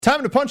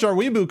Time to punch our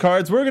Weeboo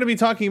cards. We're going to be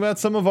talking about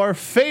some of our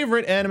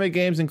favorite anime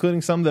games,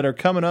 including some that are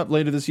coming up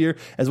later this year,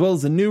 as well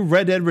as the new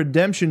Red Dead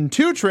Redemption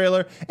 2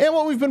 trailer, and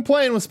what we've been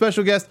playing with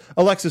special guest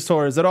Alexis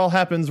Torres. That all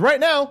happens right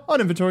now on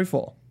Inventory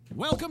Full.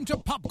 Welcome to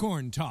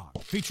Popcorn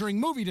Talk, featuring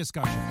movie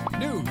discussion,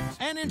 news,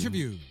 and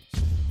interviews.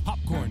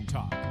 Popcorn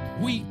Talk.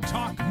 We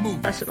talk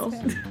movies. I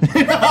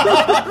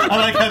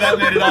like how that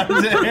made it onto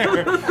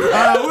air.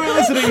 We're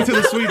listening to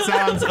the sweet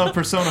sounds of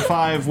Persona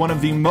 5, one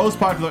of the most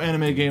popular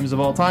anime games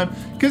of all time,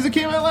 because it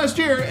came out last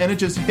year and it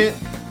just hit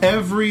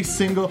every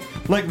single...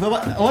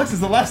 Alexis,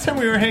 the last time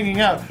we were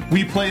hanging out,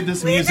 we played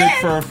this music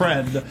for a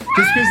friend. Just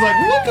because,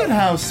 look at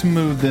how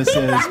smooth this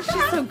is.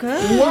 She's so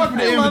good. Welcome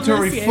to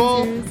Inventory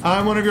Full.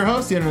 I'm one of your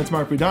hosts, the Internet's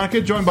Mark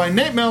Budonica, joined by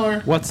Nate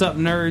Miller. What's up,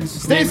 nerds?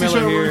 Stacey Nate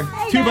Miller here.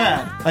 Too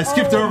bad. I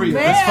skipped over you.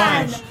 Man.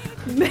 That's fine.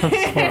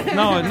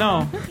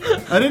 No.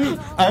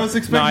 I was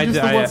expecting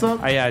just the what's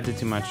up. I did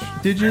too much.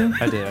 Did you?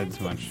 I did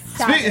too much.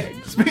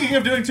 Speaking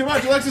of doing too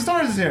much, Alexis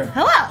Torres is here.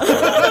 Hello.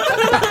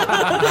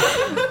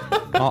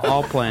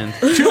 All planned.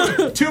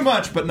 Too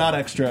much, but not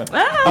extra. You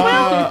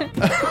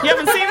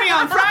haven't seen me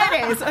on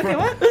Fridays. Okay,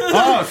 what?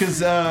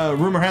 Because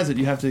rumor has it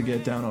you have to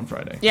get down on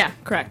Friday. Yeah,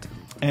 correct.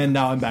 And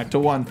now I'm back to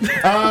one.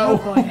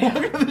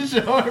 Welcome to the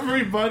show,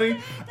 everybody.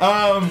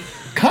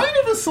 Kind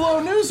of a slow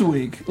news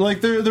week.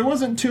 There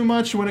wasn't too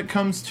much when it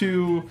comes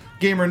to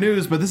gamer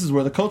news, but this is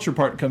where the culture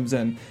part comes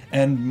in,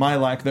 and my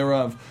lack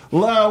thereof.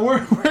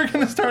 We're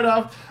going to start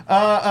off.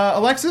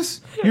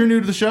 Alexis, you're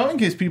new to the show, in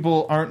case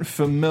people aren't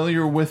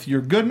familiar with your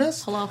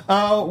goodness.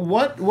 Hello.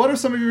 What are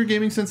some of your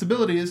gaming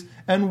sensibilities,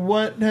 and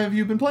what have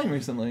you been playing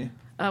recently?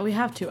 We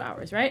have 2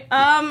 hours, right?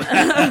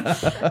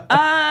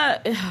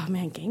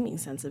 Gaming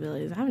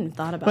sensibilities. I haven't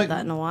thought about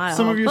that in a while.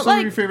 Some of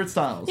your favorite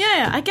styles.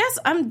 Yeah, I guess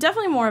I'm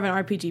definitely more of an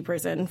RPG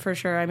person, for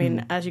sure. I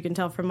mean, as you can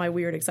tell from my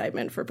weird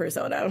excitement for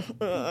Persona.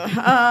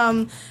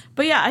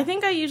 But yeah, I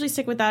think I usually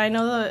stick with that. I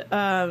know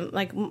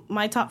that,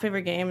 my top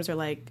favorite games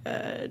are,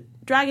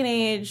 Dragon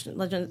Age,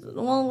 Legend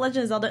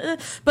of Zelda,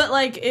 but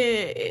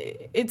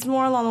it's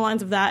more along the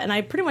lines of that, and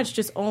I pretty much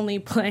just only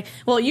play,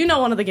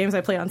 one of the games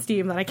I play on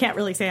Steam that I can't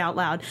really say out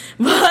loud,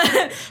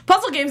 but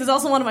puzzle games is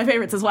also one of my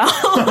favorites as well.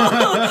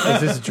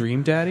 Is this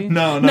Dream Daddy?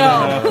 No.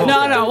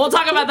 We'll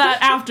talk about that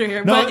after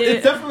here. No, but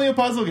it's definitely a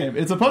puzzle game.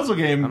 It's a puzzle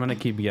game. I'm gonna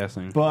keep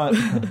guessing. But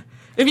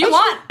if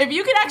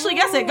you can actually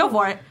guess it, go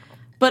for it.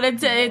 But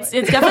it's definitely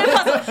a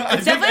puzzle.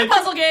 It's definitely a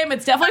puzzle game.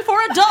 It's definitely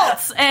for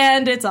adults,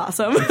 and it's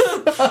awesome.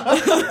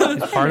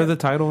 Is part of the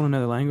title in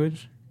another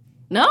language?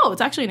 No,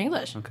 it's actually in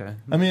English. Okay.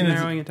 I mean,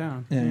 narrowing it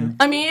down. Yeah.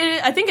 I mean,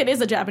 I think it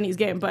is a Japanese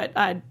game, but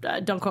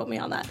don't quote me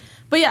on that.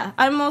 But yeah,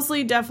 I'm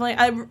mostly definitely...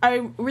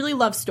 I really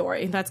love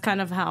story. That's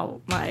kind of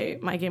how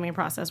my gaming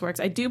process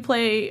works. I do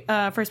play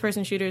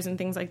first-person shooters and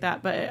things like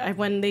that, but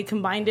when they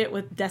combined it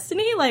with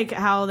Destiny,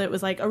 how it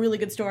was a really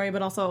good story,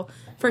 but also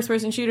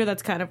first-person shooter,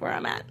 that's kind of where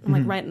I'm at.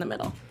 I'm right in the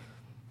middle.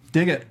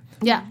 Dig it.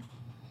 Yeah.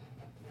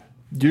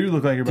 You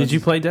look like you're... Did you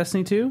play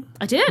Destiny 2?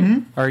 I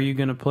did. Are you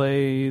going to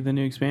play the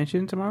new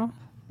expansion tomorrow?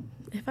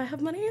 If I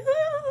have money.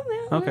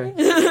 Okay.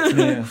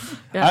 Yeah.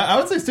 I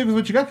would say stick with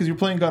what you got, because you're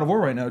playing God of War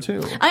right now,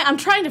 too. I'm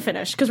trying to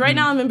finish, because right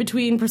now I'm in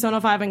between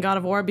Persona 5 and God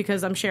of War,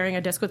 because I'm sharing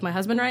a disc with my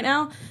husband right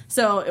now.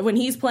 So when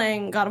he's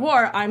playing God of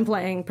War, I'm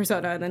playing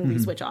Persona, and then we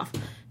switch off.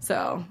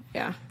 So,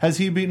 yeah. Has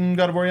he beaten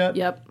God of War yet?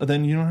 Yep.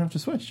 Then you don't have to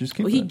switch. Just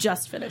keep it. He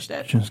just finished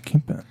it. Just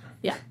keep it.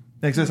 Yeah.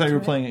 Next, that's how you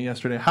were playing it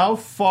yesterday. How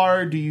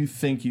far do you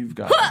think you've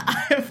got?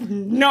 I have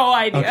no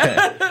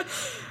idea.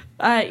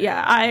 Okay.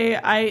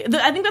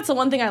 I think that's the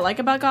one thing I like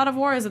about God of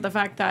War is the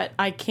fact that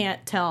I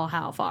can't tell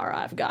how far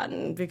I've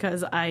gotten,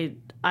 because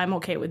I'm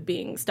okay with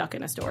being stuck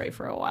in a story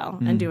for a while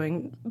and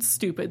doing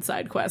stupid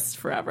side quests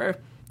forever.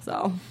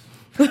 So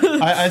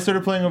I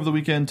started playing over the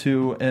weekend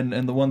too, and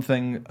the one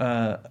thing,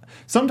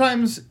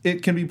 sometimes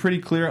it can be pretty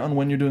clear on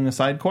when you're doing a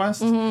side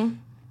quest, and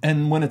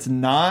when it's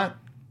not.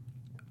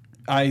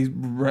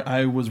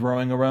 I was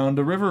rowing around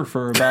a river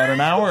for about an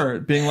hour,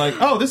 being like,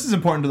 "Oh, this is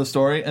important to the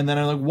story," and then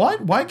I'm like,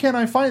 "What? Why can't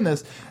I find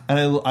this?" And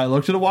I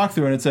looked at a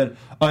walkthrough, and it said,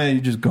 "Oh yeah,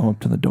 you just go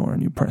up to the door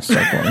and you press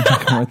circle and you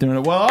come right there."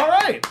 And well, all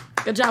right,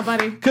 good job,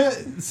 buddy.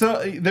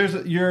 So there's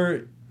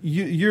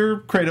you're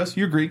Kratos.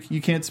 You're Greek. You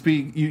can't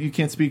speak. You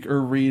can't speak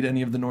or read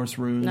any of the Norse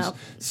runes. No.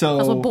 So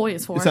that's what boy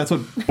is for. That's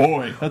what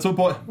boy. That's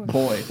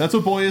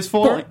what boy is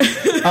for.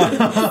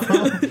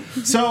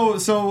 So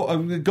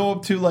go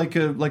up to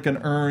an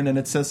urn, and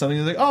it says something.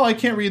 It's like, oh, I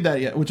can't read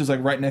that yet, which is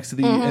right next to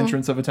the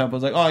entrance of a temple.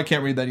 It's like, oh, I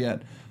can't read that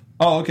yet.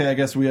 Oh, okay. I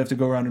guess we have to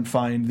go around and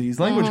find these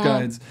language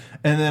guides,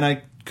 and then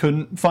I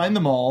couldn't find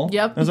them all.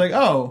 Yep. I was like,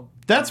 oh,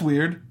 that's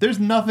weird. There's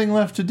nothing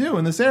left to do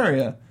in this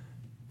area.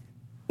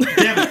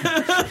 Damn it.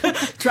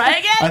 Try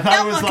again. I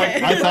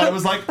thought it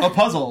was like a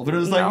puzzle, but it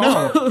was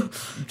no.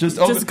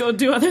 Just go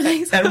do other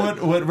things. And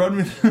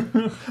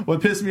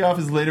what pissed me off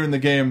is later in the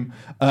game,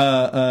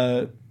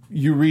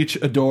 you reach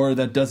a door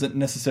that doesn't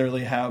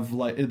necessarily have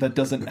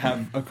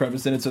a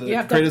crevice in it, so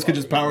that Kratos could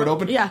just power it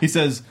open. Yeah. He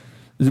says,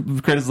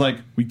 Kratos is like,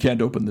 we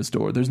can't open this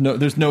door. There's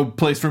no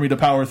place for me to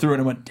power through.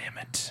 And I went, damn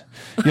it.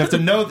 You have to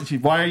know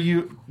that. Why are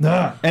you?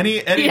 Any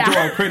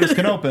door Kratos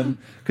can open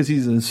because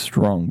he's a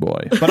strong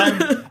boy. But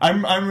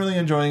I'm really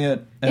enjoying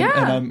it,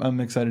 and I'm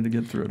excited to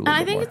get through it a little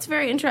bit I think more. it's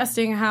very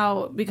interesting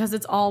how, because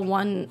it's all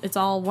one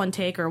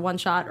take or one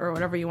shot or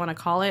whatever you want to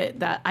call it,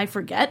 that I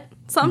forget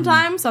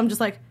sometimes. So I'm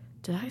just like,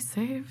 did I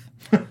save?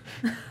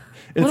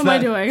 What am I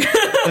doing?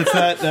 It's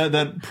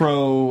that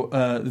pro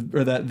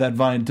or that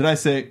Vine. Did I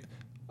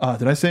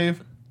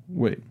save?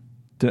 Wait.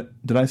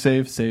 Did I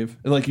save? Save.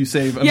 Like you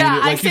save. I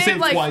you save save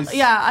like twice.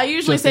 Yeah, I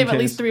usually just in save at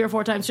least case. 3 or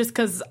 4 times, just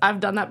because I've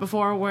done that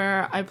before.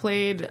 Where I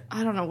played,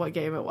 I don't know what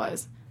game it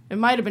was. It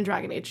might have been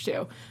Dragon Age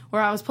 2,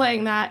 where I was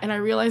playing that and I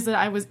realized that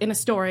I was in a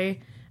story,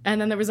 and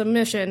then there was a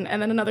mission,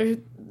 and then another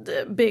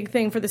big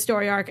thing for the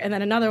story arc, and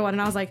then another one,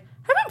 and I was like,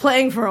 I've been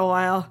playing for a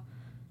while.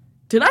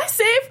 Did I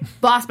save?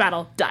 Boss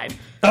battle. Died.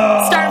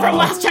 Started from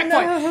last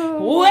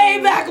checkpoint.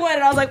 Way back when.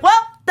 And I was like, well,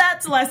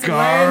 that's a lesson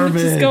learned.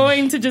 Just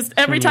going to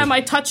every time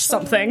I touch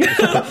something.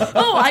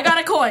 Oh, I got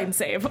a coin.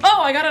 Save.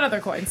 Oh, I got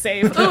another coin.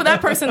 Save. Oh,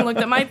 that person looked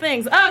at my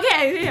things.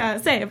 Okay, yeah,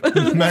 save.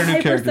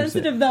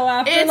 Hypersensitive though.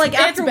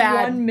 After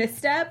bad. one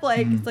misstep,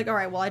 it's like, all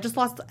right, well, I just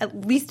lost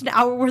at least an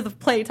hour worth of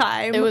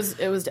playtime. It was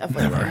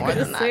definitely more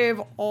than that.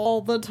 Save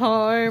all the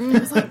time.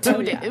 It was like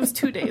 2 days. It was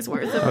 2 days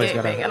worth of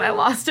gaming, and I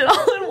lost it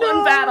all in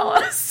one battle. I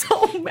was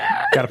so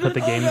mad. Gotta put the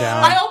game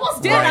down. I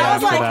almost did. I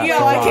was like, yo,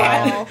 I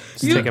can't.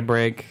 Just take a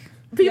break.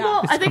 People,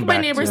 Yeah. I think come my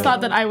back neighbors to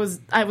thought that I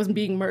was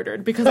being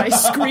murdered because I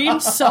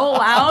screamed so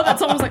loud that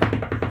someone was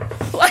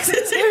like,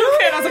 "Alexis, are you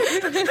okay?" And I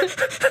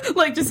was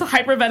like just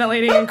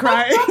hyperventilating and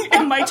crying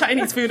in my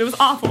Chinese food. It was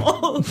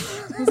awful.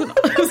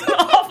 It was an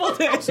awful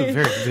day. It's a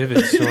very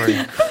vivid story.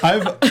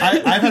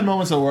 I've had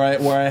moments though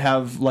where I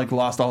have like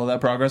lost all of that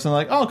progress and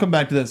like, oh, I'll come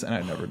back to this, and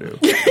I never do.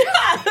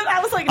 I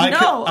was like,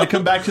 no. I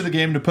come back to the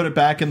game to put it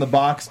back in the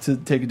box to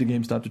take it to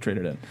GameStop to trade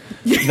it in.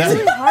 It's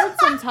really hard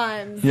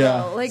sometimes.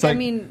 Yeah. Though. It's like-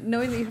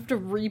 knowing that you have to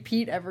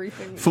repeat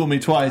everything. Fool me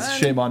twice,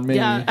 shame on me.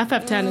 Yeah,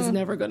 FF10 is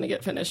never going to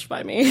get finished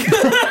by me.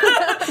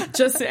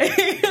 Just saying.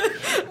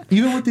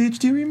 Even with the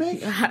HD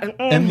remake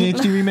and the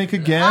HD remake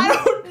again.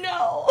 I don't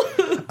know.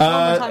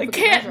 I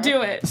can't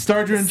do it.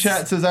 Starter in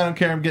chat says, "I don't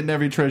care. I'm getting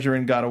every treasure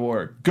in God of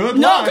War." Good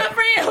No, luck. good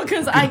for you,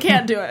 because I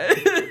can't do it.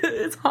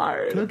 It's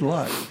hard. Good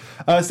luck.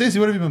 Stacey,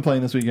 what have you been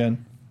playing this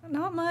weekend?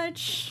 Not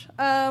much.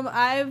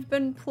 I've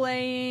been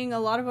playing a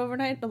lot of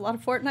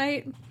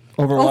Fortnite.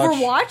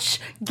 Overwatch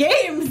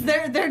games.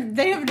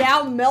 They have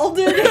now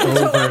melded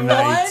into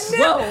Overnight.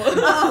 Whoa.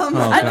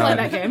 I play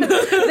that game.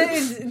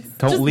 one.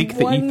 Don't leak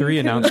the E3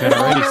 announcement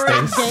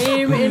already, Stace.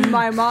 Game in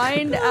my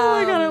mind. Oh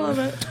my god, I love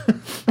it.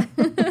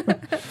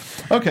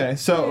 Okay,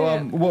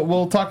 so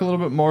we'll talk a little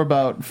bit more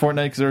about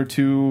Fortnite because there are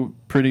 2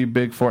 pretty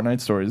big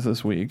Fortnite stories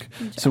this week.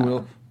 So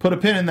we'll put a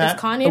pin in that.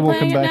 Is Kanye and we'll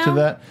come playing back it to now?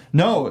 that.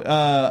 No,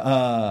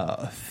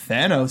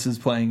 Thanos is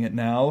playing it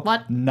now.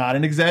 What? Not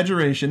an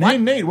exaggeration. Hey,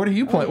 Nate, what are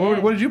you playing?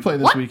 What did you play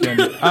this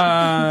weekend?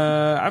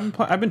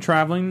 I've been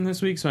traveling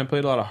this week, so I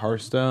played a lot of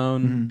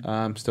Hearthstone.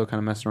 I'm still kind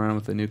of messing around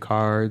with the new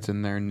cards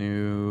and their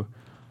new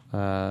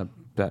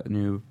that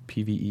new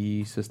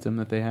PvE system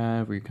that they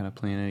have, where you're kind of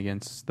playing it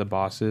against the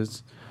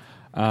bosses.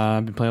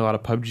 I've been playing a lot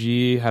of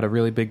PUBG. Had a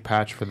really big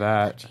patch for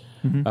that.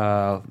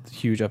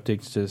 Huge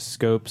updates to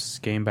scopes,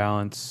 game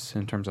balance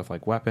in terms of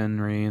like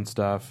weaponry and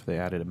stuff. They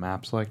added a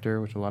map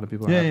selector, which a lot of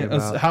people are happy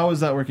about. How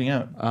is that working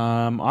out?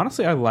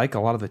 Honestly, I like a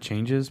lot of the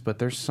changes, but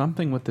there's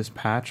something with this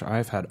patch.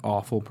 I've had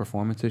awful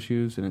performance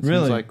issues, and it Really?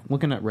 seems like,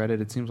 looking at Reddit,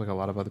 it seems like a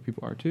lot of other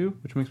people are too,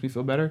 which makes me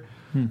feel better.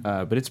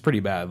 But it's pretty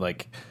bad.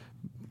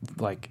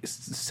 Like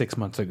 6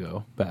 months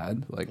ago,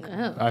 bad.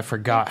 I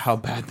forgot how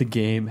bad the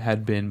game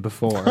had been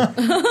before.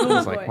 I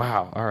was like,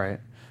 wow, all right.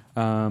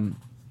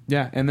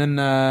 Yeah, and then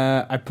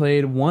I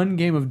played one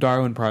game of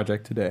Darwin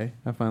Project today.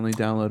 I finally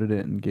downloaded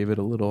it and gave it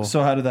a little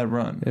So how did that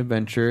run?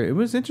 adventure. It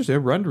was interesting. It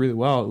run really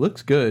well. It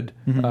looks good.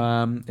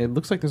 It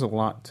looks like there's a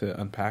lot to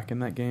unpack in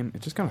that game.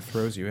 It just kind of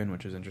throws you in,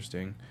 which is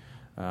interesting.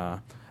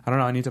 I don't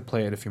know. I need to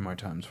play it a few more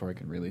times before I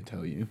can really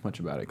tell you much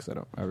about it, because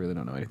I really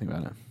don't know anything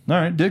about it. All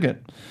right, dig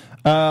it.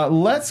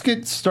 Let's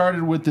get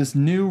started with this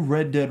new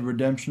Red Dead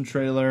Redemption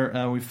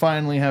trailer. We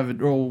finally have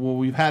it.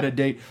 We've had a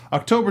date,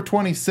 October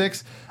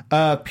 26th.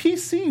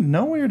 PC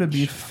nowhere to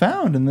be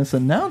found in this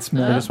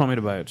announcement. They just want me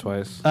to buy it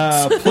twice.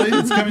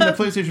 It's coming to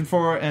PlayStation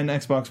 4 and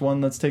Xbox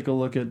One. Let's take a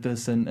look at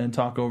this and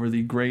talk over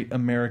the great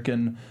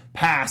American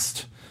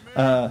past.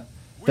 That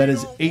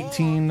is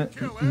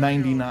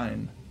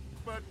 1899.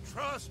 But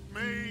trust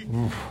me,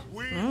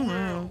 we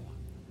will.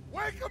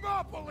 Wake them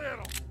up a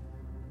little.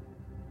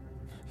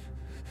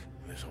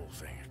 This whole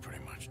thing is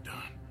pretty much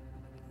done.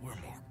 We're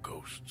more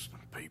ghosts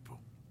than people.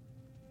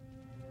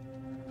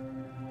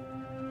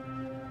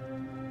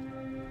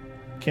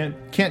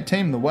 Can't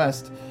tame the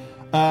West.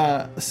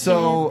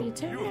 So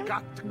You've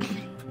got to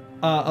keep.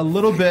 a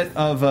little bit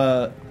of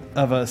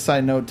a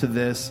side note to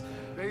this.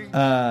 They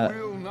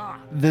will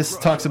not. This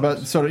crush talks about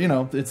us. sort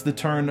of, it's the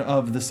turn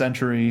of the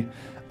century.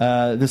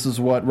 This is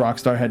what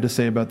Rockstar had to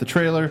say about the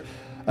trailer.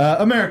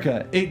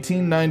 America,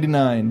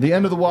 1899. The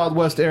end of the Wild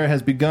West era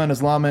has begun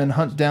as lawmen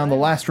hunt down the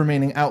last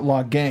remaining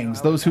outlaw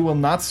gangs. Those who will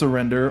not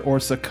surrender or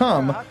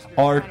succumb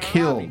are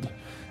killed.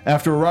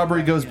 After a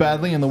robbery goes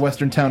badly in the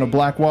western town of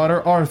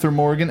Blackwater, Arthur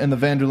Morgan and the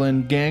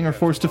Vanderlyn gang are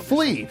forced to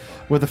flee.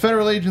 With the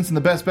federal agents and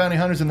the best bounty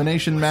hunters in the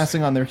nation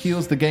massing on their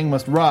heels, the gang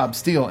must rob,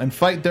 steal, and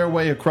fight their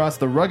way across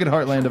the rugged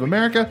heartland of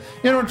America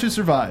in order to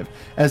survive.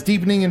 As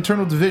deepening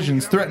internal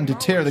divisions threaten to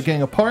tear the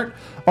gang apart,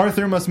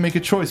 Arthur must make a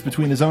choice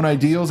between his own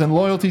ideals and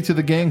loyalty to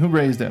the gang who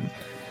raised him.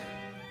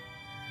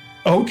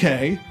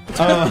 Okay.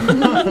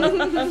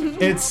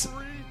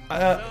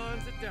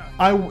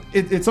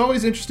 It's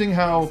always interesting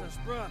how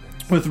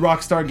with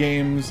Rockstar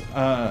games,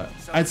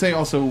 I'd say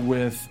also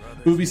with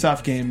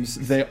Ubisoft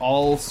games, they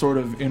all sort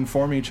of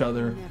inform each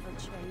other.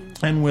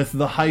 And with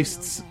the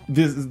heists,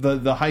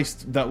 the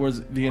heist that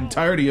was the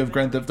entirety of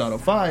Grand Theft Auto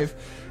 5,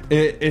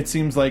 it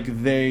seems like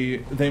they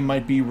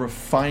might be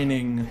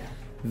refining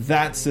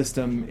that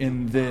system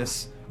in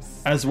this,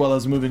 as well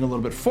as moving a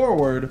little bit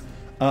forward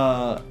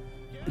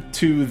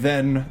to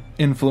then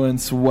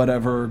influence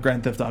whatever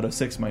Grand Theft Auto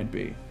 6 might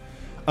be.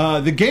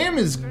 The game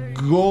is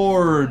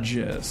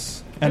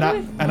gorgeous. And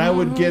I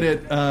would get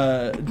it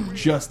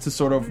just to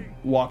sort of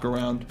walk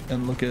around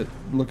and look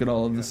at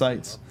all of the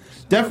sites.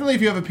 Definitely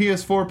if you have a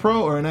PS4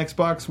 Pro or an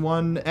Xbox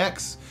One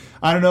X.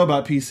 I don't know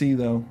about PC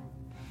though.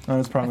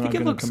 It's probably I think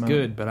not it going to looks come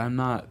good, but I'm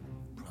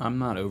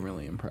not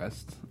overly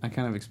impressed. I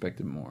kind of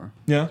expected more.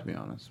 Yeah? To be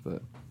honest,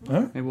 but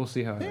Alright. maybe we'll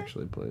see how it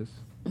actually plays.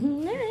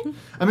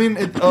 I mean,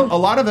 a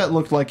lot of that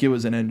looked like it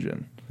was an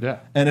engine. Yeah.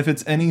 And if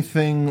it's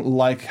anything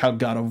like how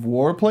God of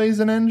War plays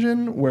an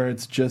engine, where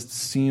it's just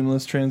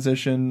seamless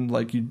transition,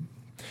 like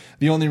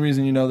the only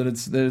reason you know that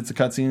it's a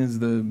cutscene is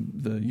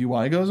the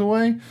UI goes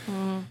away.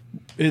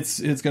 It's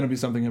going to be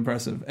something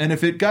impressive. And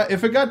if it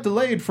got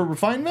delayed for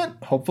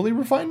refinement, hopefully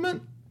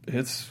refinement,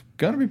 it's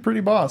going to be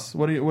pretty boss.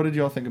 What did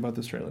y'all think about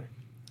this trailer?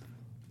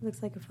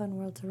 Looks like a fun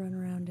world to run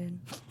around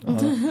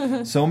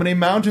in. So many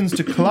mountains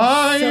to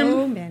climb.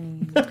 So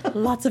many.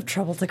 Lots of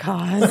trouble to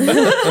cause.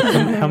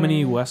 How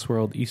many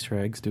Westworld Easter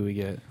eggs do we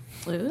get?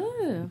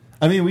 Ooh.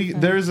 I mean,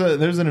 there's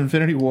an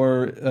Infinity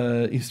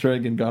War Easter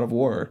egg in God of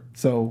War.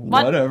 So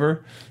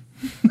whatever.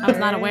 I was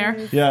not aware.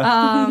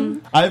 Yeah.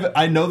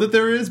 I know that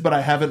there is, but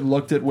I haven't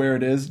looked at where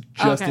it is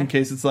just in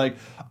case it's like,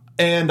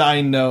 and I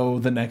know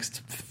the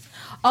next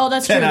Oh,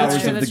 that's 10 true. hours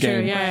That's true. of That's the true.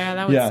 game. Yeah,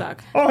 that would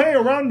suck. Oh, hey,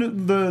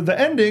 around the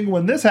ending,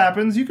 when this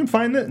happens, you can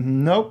find it.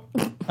 Nope.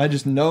 I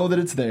just know that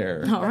it's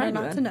there. All right,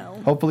 Not to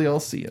know. Hopefully I'll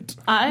see it.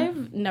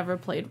 I've never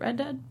played Red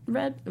Dead.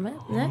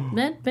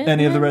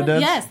 Any of the Red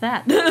Deads? Yes,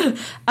 that.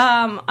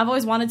 I've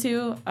always wanted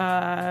to.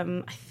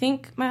 I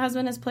think my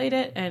husband has played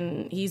it,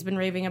 and he's been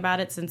raving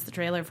about it since the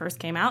trailer first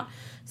came out.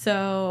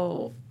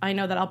 So I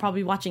know that I'll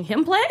probably be watching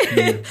him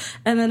play,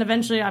 and then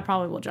eventually I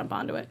probably will jump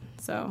onto it.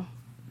 So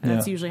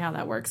that's usually how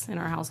that works in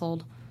our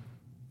household.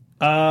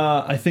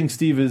 I think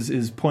Steve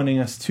is pointing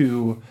us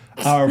to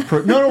our...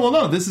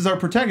 No, this is our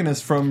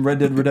protagonist from Red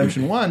Dead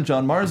Redemption 1,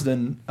 John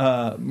Marston.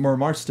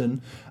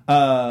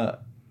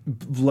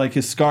 Like,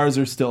 his scars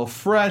are still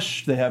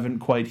fresh. They haven't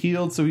quite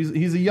healed. So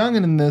he's a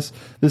youngin' in this.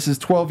 This is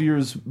 12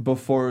 years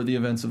before the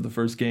events of the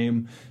first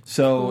game.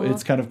 So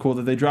it's kind of cool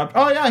that they dropped,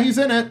 oh, yeah, he's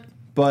in it.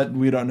 But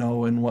we don't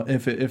know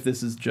if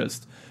this is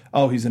just,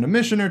 oh, he's in a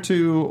mission or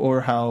two,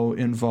 or how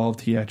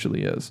involved he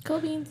actually is.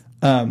 Cool beans.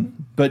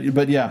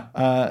 But yeah,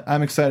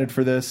 I'm excited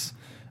for this.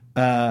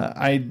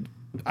 I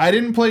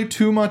didn't play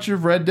too much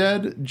of Red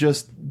Dead.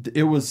 Just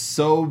it was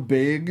so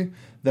big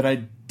that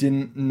I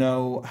didn't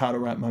know how to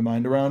wrap my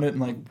mind around it. And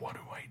like, what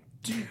do I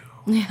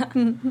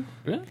do?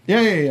 Really?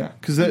 Yeah.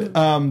 Because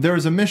there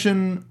was a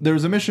mission. There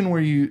was a mission where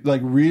you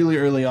like really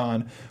early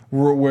on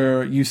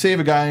where you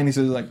save a guy and he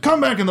says like, "Come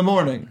back in the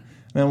morning."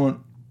 And I went,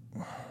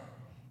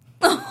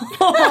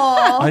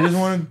 I just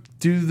want to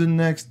do the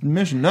next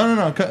mission.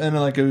 No. And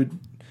like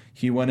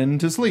he went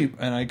into sleep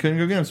and I couldn't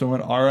go get him. So I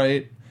went, all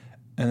right.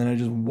 And then I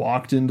just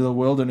walked into the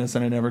wilderness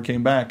and I never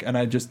came back. And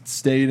I just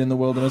stayed in the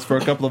wilderness for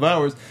a couple of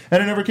hours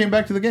and I never came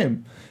back to the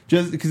game.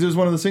 Just because it was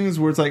one of those things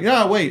where it's like,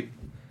 yeah, wait.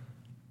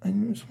 I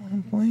just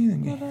want to play the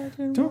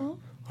game.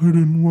 I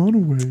didn't want to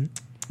wait.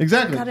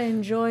 Exactly. Gotta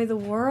enjoy the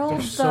world.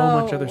 There's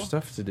so much other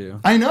stuff to do.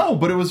 I know,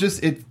 but it was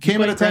just, it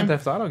came at a time. Grand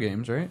Theft Auto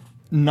games, right?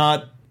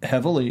 Not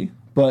heavily,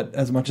 but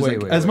as much as I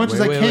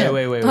can.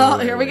 Wait. Oh,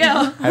 here we go.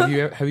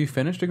 Have you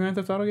finished a Grand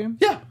Theft Auto game?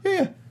 Yeah.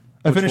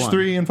 I finished one?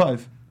 3 and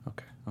 5.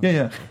 Okay.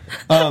 Yeah.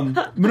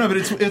 But no, but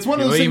it's one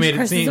of those The way things. you made it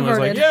Chris seem is was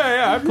like, averted.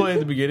 yeah, I played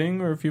the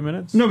beginning or a few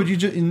minutes. No, but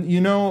you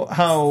know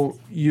how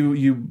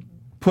you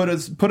put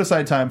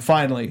aside time.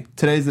 Finally,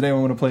 today's the day I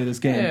want to play this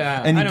game,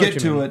 Yeah, and I you know get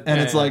what you to mean. it, and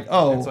Yeah, it's yeah. like,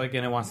 oh, It's like,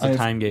 and it wants to I've-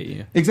 time gate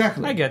you.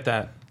 exactly. I get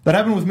that. That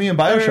happened with me in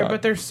BioShock.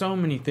 But there's so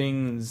many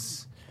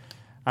things.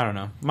 I don't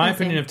know. My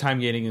opinion of time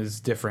gating is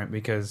different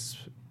because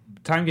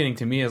time gating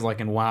to me is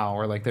like in WoW,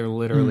 where like they're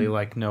literally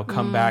like, no,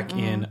 come back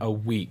in a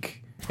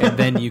week, and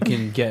then you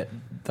can get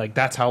like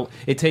that's how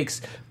it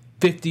takes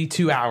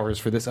 52 hours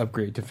for this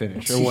upgrade to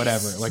finish or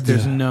whatever. Like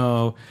there's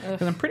no.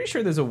 Because I'm pretty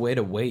sure there's a way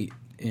to wait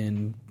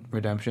in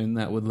redemption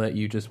that would let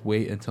you just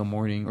wait until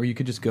morning, or you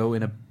could just go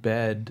in a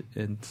bed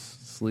and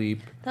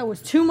sleep. That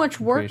was too much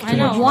work. I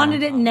know. I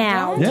wanted it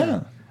now.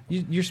 Yeah.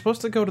 You're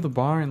supposed to go to the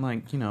bar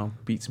and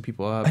beat some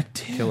people up,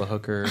 kill a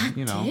hooker.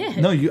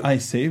 No, I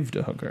saved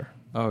a hooker.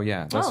 Oh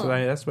yeah,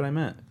 that's what I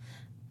meant.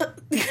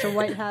 Mr.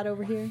 White Hat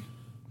over here.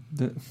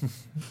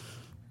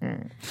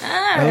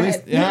 At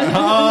least, yeah.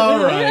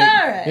 All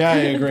right. Yeah, I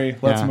agree.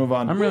 Let's move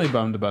on. I'm really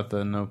bummed about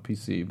the no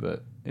PC,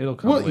 but it'll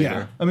come later.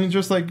 Yeah. I mean,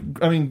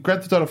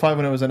 Grand Theft Auto 5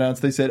 when it was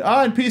announced, they said,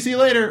 and PC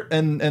later,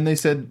 and they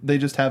said they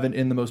just haven't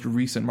in the most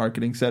recent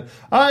marketing said,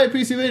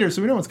 PC later,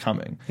 so we know what's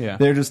coming. Yeah.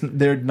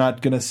 They're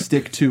not going to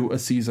stick to a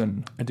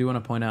season. I do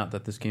want to point out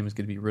that this game is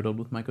going to be riddled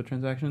with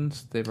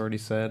microtransactions. They've already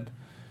said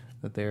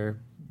that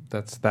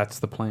that's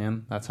the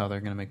plan. That's how they're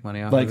going to make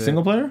money off of it. Like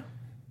single player?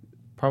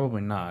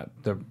 Probably not.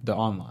 The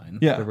online.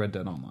 Yeah. The Red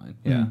Dead Online.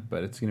 Yeah.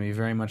 But it's going to be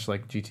very much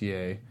like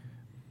GTA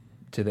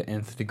to the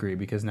nth degree,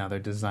 because now they're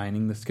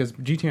designing this. Because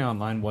GTA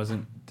Online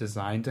wasn't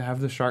designed to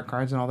have the shark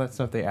cards and all that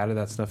stuff. They added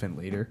that stuff in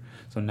later.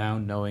 So now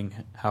knowing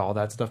how all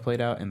that stuff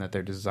played out and that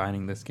they're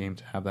designing this game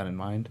to have that in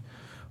mind,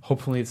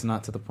 hopefully it's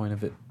not to the point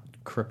of it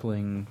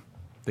crippling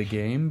the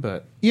game.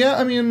 But yeah,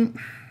 I mean,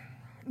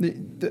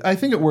 I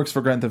think it works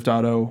for Grand Theft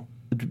Auto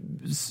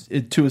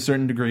to a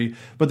certain degree,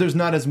 but there's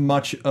not as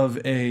much of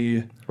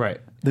a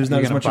There's not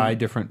You're as much buy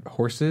different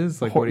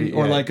horses, like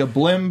like a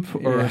blimp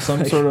or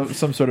some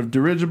sort of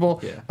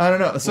dirigible. Yeah. I don't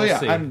know. So We'll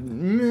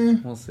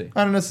see. We'll see.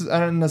 I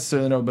don't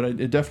necessarily know, but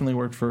it definitely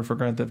worked for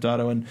Grand Theft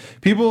Auto. And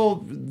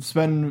people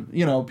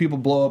people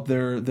blow up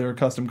their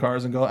custom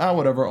cars and go,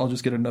 whatever, I'll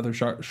just get another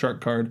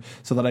shark card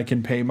so that I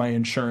can pay my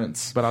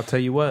insurance. But I'll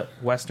tell you what,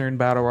 Western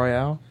Battle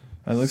Royale,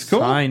 that looks cool.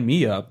 Sign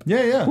me up.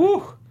 Yeah.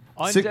 Woo.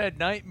 Undead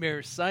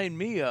Nightmare, sign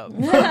me up.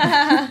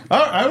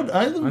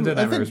 Undead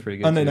Nightmare is pretty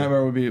good. Undead too.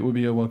 Nightmare would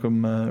be a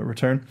welcome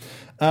return.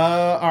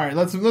 All right,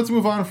 let's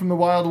move on from the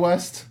Wild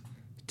West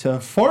to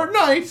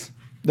Fortnite.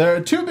 There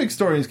are two big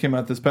stories came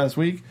out this past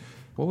week.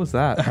 What was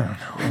that?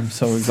 I'm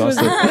so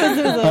exhausted. It was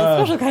a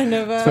special kind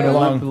of. It's been a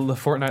long, the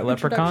Fortnite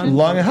Leprechaun.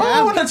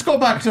 let's go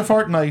back to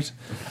Fortnite.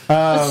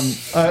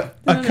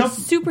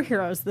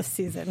 Superheroes this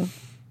season.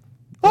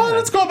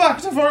 Let's go back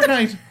to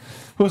Fortnite.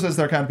 Who says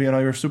there can't be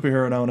another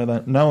superhero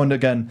now and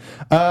again?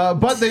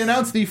 But they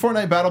announced the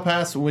Fortnite Battle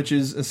Pass, which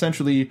is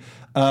essentially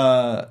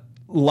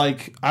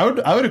like I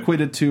would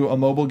equate it to a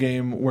mobile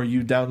game where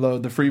you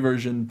download the free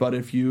version, but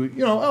if you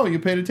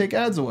pay to take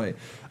ads away.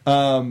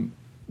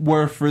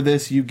 Where for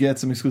this you get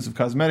some exclusive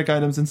cosmetic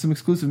items and some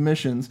exclusive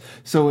missions,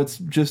 so it's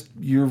just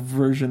your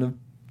version of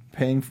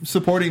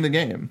supporting the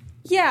game.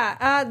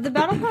 Yeah, the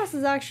Battle Pass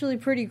is actually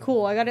pretty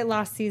cool. I got it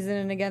last season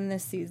and again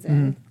this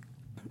season.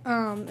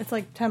 It's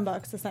like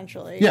 $10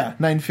 essentially. Yeah,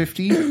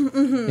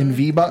 $9.50 in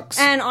V-Bucks.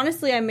 And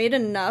honestly, I made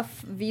enough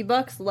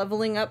V-Bucks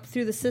leveling up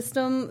through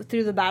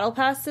the Battle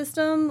Pass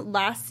system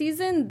last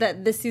season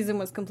that this season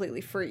was completely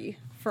free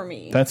for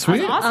me. That's sweet.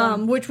 That's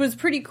awesome. Which was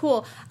pretty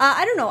cool.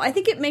 I don't know. I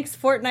think it makes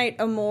Fortnite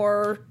a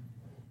more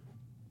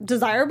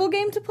desirable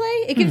game to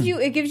play.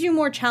 It gives you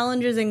more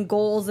challenges and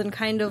goals and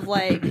kind of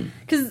like,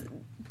 because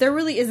there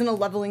really isn't a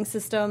leveling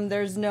system.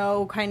 There's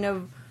no kind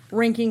of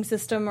ranking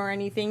system or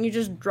anything. You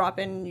just drop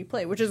in and you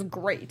play, which is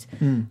great.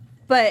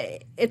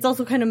 But it's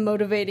also kind of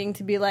motivating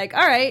to be like,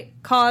 all right,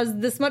 cause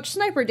this much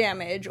sniper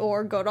damage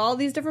or go to all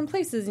these different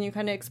places and you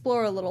kind of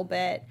explore a little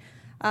bit.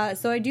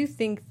 So I do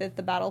think that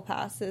the Battle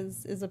Pass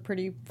is a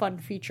pretty fun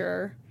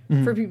feature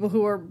for people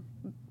who are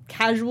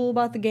casual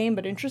about the game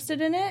but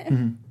interested in it.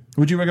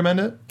 Would you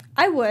recommend it?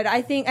 I would.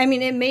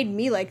 It made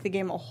me like the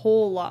game a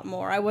whole lot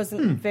more. I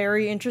wasn't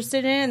very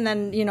interested in it, and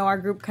then, our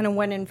group kind of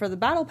went in for the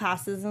Battle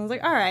Passes, and I was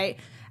like, all right.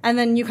 And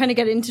then you kind of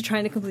get into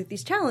trying to complete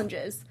these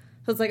challenges.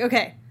 So it's like,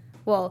 okay,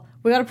 well,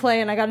 we got to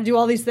play, and I got to do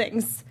all these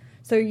things.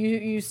 So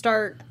you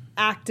start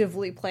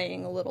actively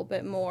playing a little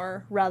bit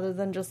more, rather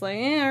than just like,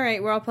 all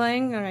right, we're all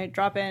playing, all right,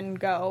 drop in,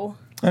 go.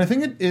 And I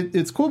think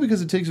it's cool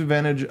because it takes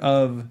advantage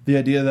of the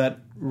idea that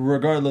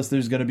regardless,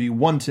 there's going to be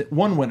one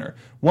winner,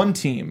 one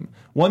team,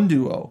 one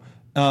duo.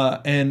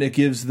 And it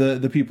gives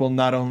the people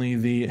not only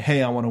the,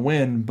 hey, I want to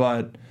win,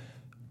 but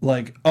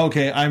like,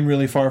 okay, I'm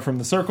really far from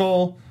the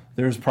circle.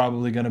 There's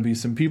probably going to be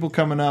some people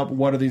coming up.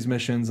 What are these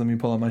missions? Let me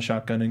pull out my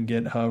shotgun and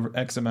get however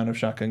X amount of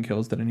shotgun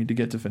kills that I need to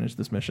get to finish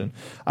this mission.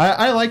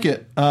 I like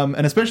it.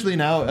 And especially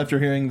now after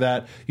hearing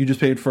that you just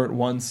paid for it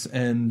once,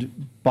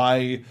 and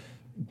by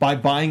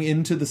buying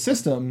into the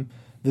system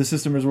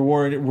is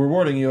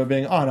rewarding you of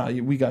being, oh,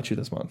 no, we got you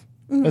this month.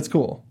 That's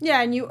cool.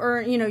 Yeah, and you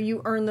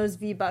earn those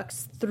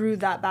V-Bucks through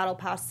that Battle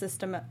Pass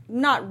system,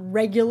 not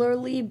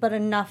regularly, but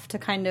enough to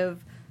kind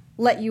of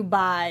let you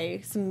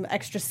buy some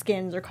extra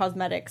skins or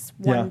cosmetics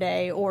one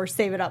day, or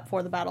save it up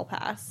for the Battle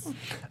Pass.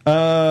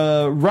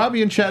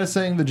 Robbie in chat is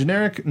saying the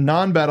generic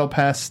non-Battle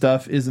Pass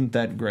stuff isn't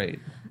that great.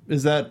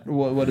 Is that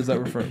what is that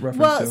reference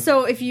to? Well,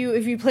 so if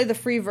you play the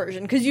free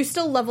version, because you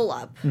still level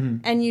up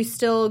and you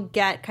still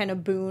get kind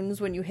of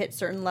boons when you hit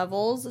certain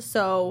levels.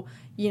 So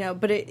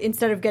but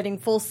instead of getting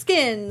full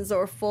skins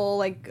or full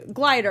like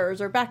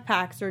gliders or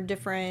backpacks or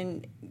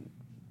different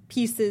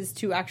pieces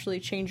to actually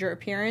change your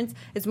appearance.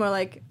 It's more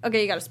like,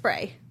 okay, you got to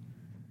spray.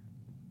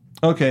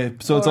 Okay,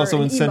 so it's Or also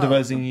an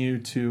incentivizing you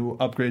to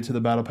upgrade to the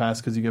battle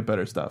pass because you get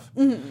better stuff.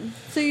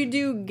 So you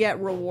do get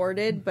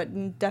rewarded,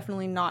 but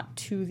definitely not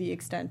to the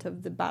extent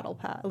of the battle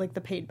pass, like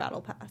the paid battle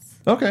pass.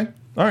 Okay,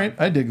 all right,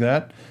 I dig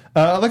that.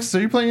 Alexis,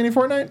 are you playing any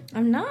Fortnite?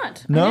 I'm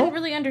not. No? I didn't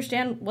really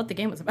understand what the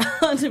game was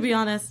about, to be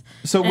honest.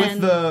 So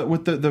And-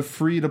 with the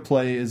free to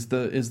play is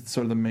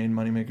sort of the main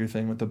moneymaker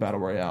thing with the battle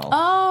royale.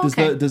 Oh,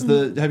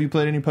 okay. Have you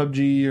played any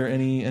PUBG or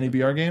any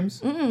BR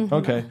games?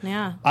 Okay,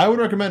 Yeah. I would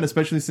recommend,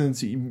 especially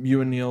since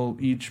you and Neil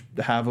each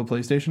have a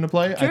PlayStation to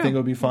play. I True. think it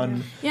would be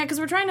fun. Yeah, because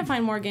we're trying to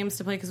find more games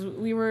to play because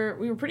we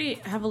were pretty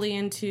heavily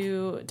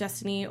into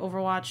Destiny,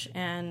 Overwatch,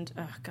 and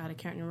God, I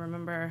can't even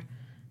remember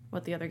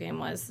what the other game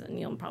was.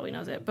 Neil probably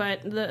knows it,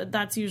 but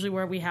that's usually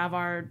where we have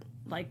our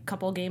like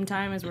couple game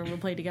time is where we'll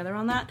play together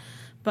on that.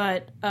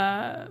 But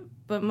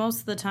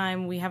most of the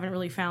time we haven't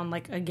really found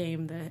like a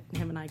game that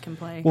him and I can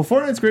play. Well,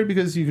 Fortnite's great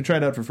because you can try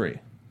it out for free.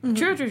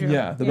 True.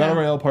 Yeah, the battle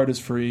royale part is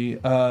free.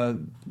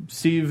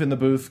 Steve in the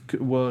booth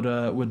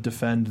would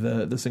defend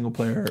the single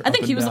player. I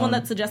think he was the one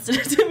that suggested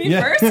it to me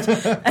first,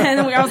 and then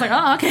I was like,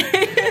 "Oh,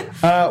 okay."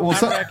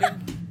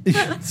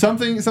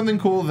 Something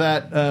cool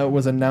that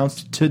was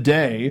announced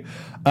today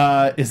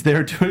is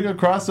they're doing a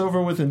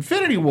crossover with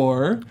Infinity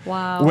War.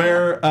 Wow!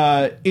 Where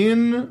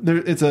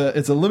it's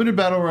a limited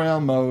battle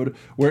royale mode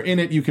where in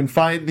it you can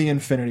fight the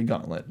Infinity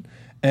Gauntlet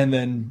and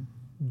then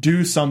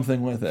do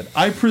something with it.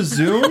 I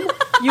presume.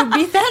 You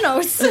beat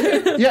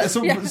Thanos. Yeah,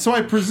 so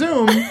I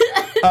presume.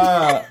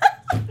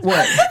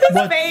 What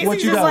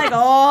He's you just got? like,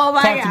 oh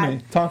my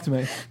god. Talk to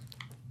me.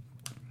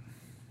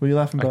 What are you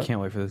laughing I about?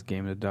 can't wait for this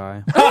game to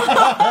die.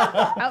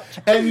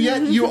 And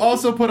yet you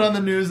also put on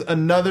the news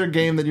another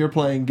game that you're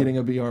playing getting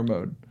a BR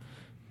mode.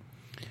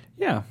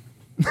 Yeah.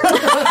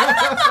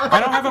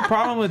 I don't have a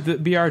problem with the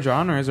BR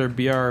genres or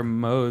BR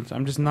modes.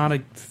 I'm just not a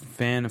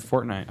fan of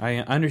Fortnite. I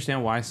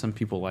understand why some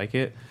people like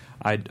it.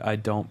 I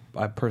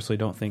personally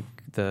don't think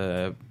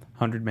the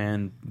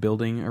 100-man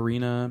building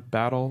arena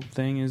battle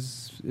thing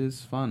is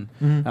fun.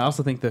 Mm-hmm. I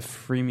also think the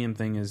freemium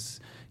thing is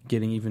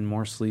getting even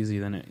more sleazy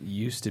than it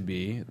used to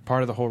be.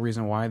 Part of the whole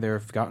reason why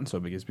they've gotten so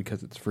big is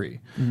because it's free.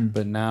 Mm-hmm.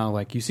 But now,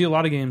 like, you see a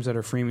lot of games that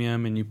are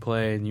freemium and you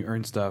play and you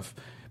earn stuff,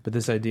 but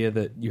this idea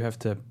that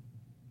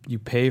you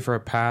pay for a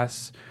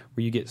pass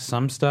where you get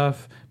some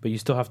stuff, but you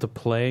still have to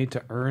play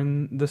to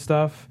earn the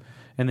stuff,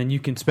 and then you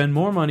can spend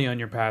more money on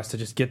your pass to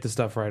just get the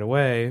stuff right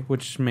away,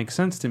 which makes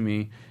sense to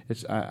me.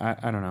 I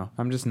don't know.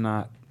 I'm just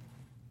not.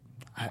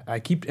 I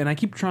keep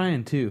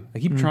trying too. I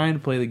keep trying to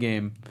play the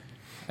game.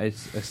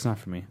 It's not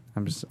for me.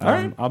 I'm just.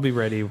 right. I'll be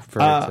ready for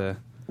it to.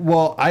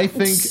 Well, I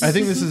think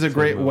this is a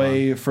great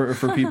way for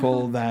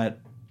people that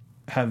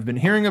have been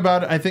hearing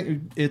about it. I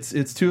think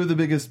it's two of the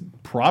biggest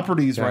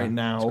properties right it's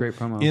now great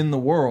promo. in the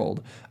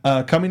world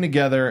coming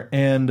together,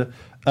 and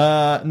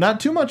not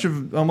too much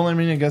of. Well, I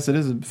mean, I guess it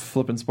is a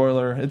flippin'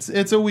 spoiler.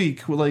 It's a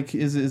week. Like,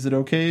 is it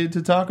okay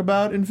to talk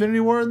about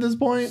Infinity War at this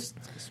point?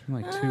 It's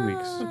been like 2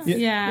 weeks.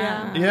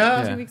 Yeah.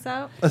 Yeah. 2 weeks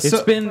out.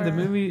 It's been the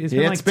movie. It's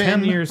been like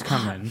 10 years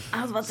coming.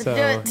 I was about to So,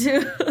 do it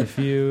too. If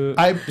you,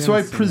 I if you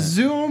haven't seen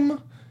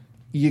presume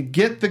you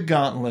get the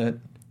gauntlet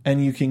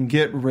and you can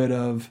get rid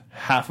of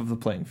half of the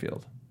playing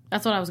field.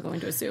 That's what I was going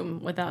to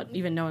assume without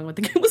even knowing what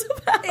the game was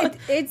about.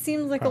 It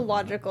seems like a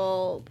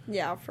logical,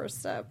 first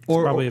step. it's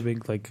probably a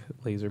big like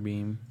laser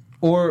beam,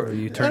 or or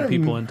you I turn don't-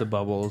 people into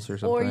bubbles or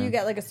something. Or you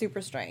get like a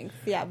super strength.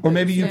 Yeah. Or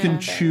maybe you can Yeah.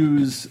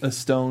 choose a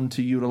stone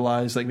to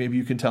utilize. Like maybe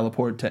you can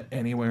teleport to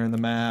anywhere in the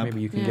map.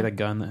 Maybe you can get a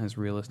gun that has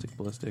realistic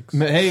ballistics.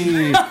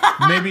 Hey,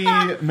 maybe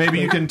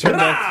you can turn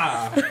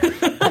back.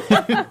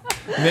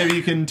 Maybe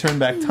you can turn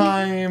back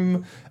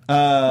time.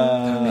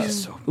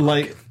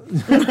 Like.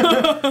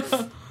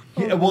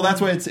 Yeah, well, that's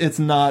why it's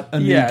not a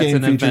new Yeah, it's game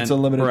an feature; event. it's a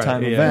limited Right,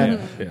 time yeah,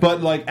 event. yeah.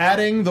 But like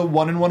adding the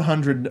 1 in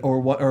 100 or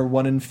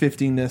 1 in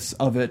 50ness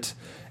of it,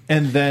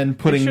 and then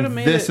putting should've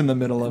made this it- in the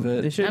middle of They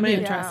it. should have That'd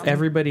be made interesting.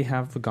 everybody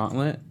have the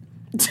gauntlet,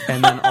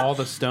 and then all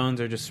the stones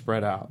are just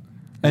spread out.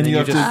 And then you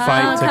have just to-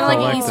 fight to kinda like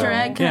collect Easter them.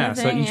 egg kind Yeah, of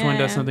so thing, each one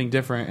does yeah. something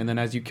different, and then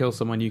as you kill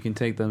someone, you can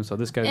take them. So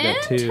this guy's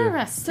got 2.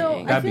 Interesting. So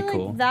I That'd be feel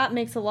cool. like that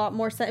makes a lot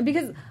more sense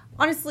because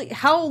honestly,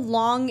 how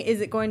long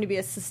is it going to be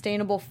a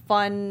sustainable,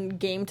 fun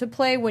game to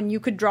play when you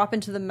could drop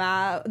into the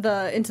map,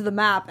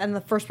 and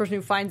the first person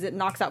who finds it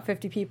knocks out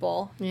 50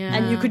 people, Yeah.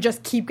 and you could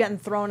just keep getting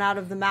thrown out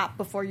of the map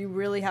before you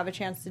really have a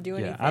chance to do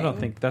anything. Yeah, I don't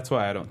think that's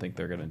why I don't think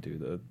they're gonna do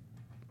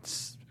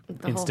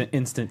the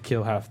instant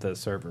kill half the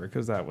server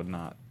because that would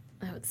not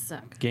That would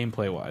suck.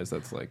 gameplay wise.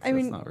 That's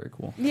mean, not very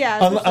cool. Yeah,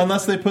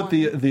 Unless they especially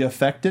put when the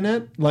effect in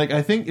it, like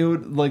I think it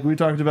would. Like we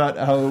talked about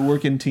how it would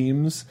work in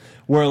teams,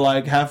 where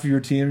like half of your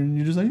team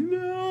you're just like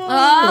no.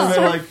 And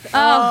they're like,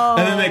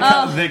 and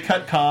then they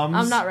cut comms.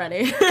 I'm not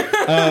ready.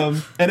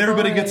 And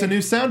everybody gets a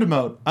new sound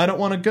emote. I don't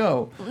want to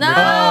go. No.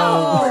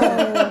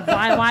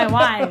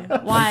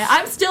 Why?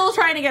 I'm still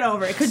trying to get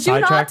over it. Could you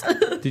not?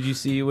 Did you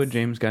see what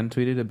James Gunn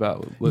tweeted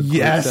about what Groot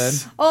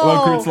Yes. said?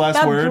 What Groot's last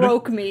that word?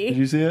 broke me. Did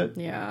you see it?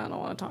 Yeah, I don't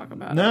want to talk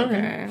about No.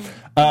 it.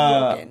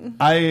 Okay.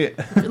 I.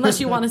 Unless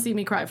you want to see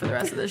me cry for the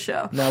rest of this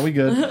show. No, we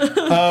good.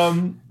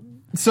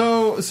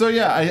 So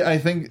yeah, I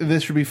think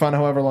this should be fun.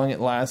 However long it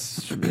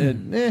lasts,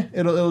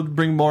 it'll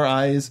bring more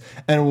eyes,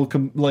 and it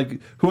will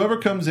whoever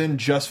comes in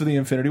just for the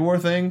Infinity War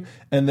thing,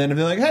 and then if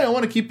they're like, hey, I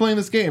want to keep playing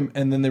this game,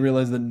 and then they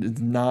realize that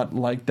it's not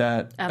like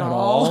that at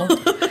all. I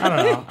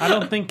don't know. I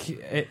don't think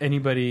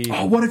anybody.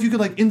 Oh, what if you could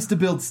insta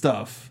build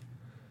stuff?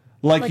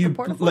 Like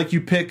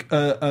you pick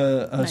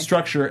a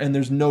structure, and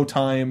there's no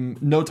time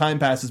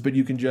passes, but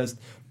you can just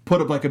put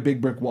up a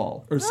big brick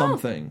wall or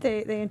something.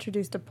 They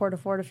introduced a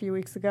port-a-fort a few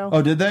weeks ago.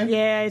 Oh, did they?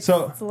 Yeah, it's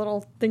a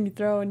little thing you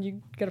throw and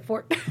you get a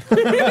fort.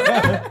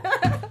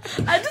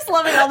 I'm just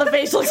loving all the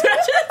facial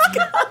expressions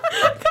coming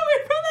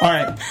from that. All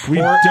right, we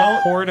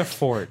don't Port a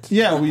fort.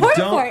 Yeah, we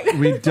Port-a-fort. don't.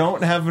 We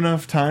don't have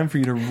enough time for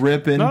you to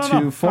rip into No.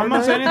 Fortnite. I'm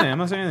not saying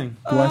anything.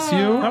 Bless you.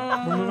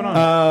 Nope, we're moving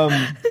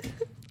on.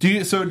 Do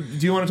you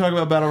want to talk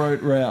about Battle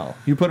Royale?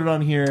 You put it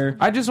on here.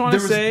 I just want to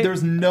say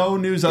there's no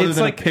news other it's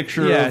than like a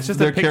picture it's of just a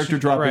their picture, character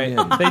dropping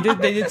right. in.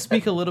 They did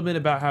speak a little bit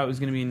about how it was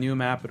going to be a new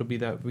map. It'll be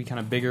kind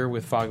of bigger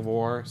with Fog of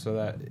War, so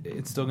that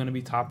it's still going to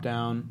be top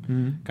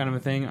down kind of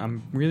a thing.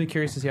 I'm really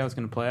curious to see how it's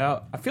going to play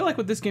out. I feel like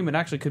with this game, it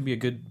actually could be a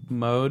good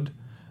mode,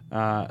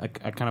 a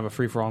kind of a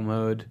free for all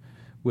mode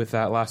with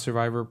that last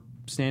survivor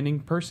standing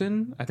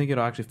person. I think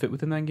it'll actually fit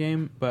within that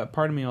game, but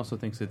part of me also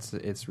thinks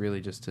it's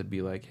really just to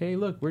be like, hey,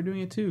 look, we're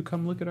doing it too.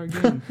 Come look at our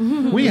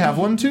game. We have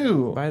one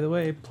too. By the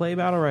way, play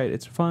Battlerite.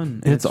 It's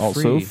fun. And It's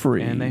also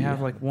free. And they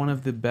have one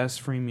of the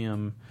best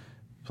freemium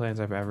plans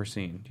I've ever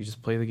seen. You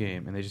just play the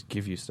game and they just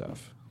give you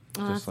stuff.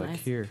 Just that's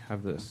nice. here,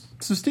 have this.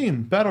 So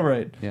Steam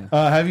Battlerite. Yeah.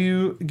 Have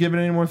you given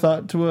any more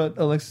thought to what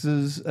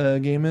Alexis's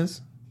game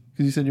is?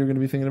 Because you said you were going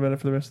to be thinking about it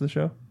for the rest of the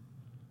show.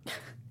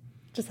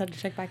 Just had to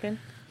check back in.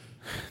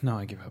 No,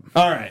 I give up.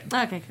 All right.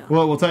 Okay, cool.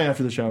 Well, we'll tell you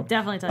after the show.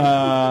 Definitely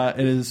tell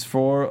you. It is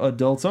for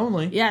adults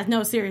only. Yeah,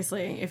 no,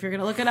 seriously. If you're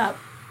going to look it up.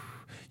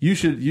 You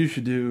should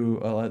do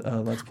a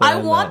let's play. I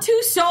want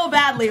to so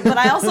badly, but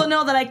I also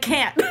know that I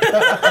can't.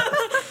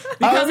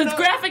 Because its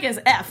graphic is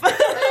F.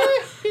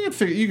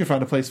 You can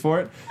find a place for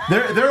it.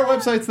 There are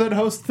websites that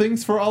host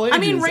things for all ages,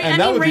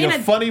 and that would be a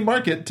funny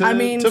market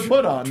to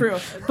put on. True.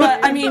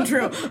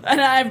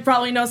 And I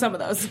probably know some of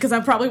those because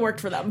I've probably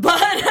worked for them.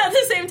 But at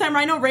the same time,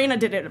 I know Reina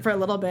did it for a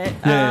little bit.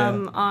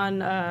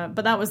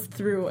 But that was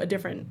through a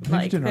different You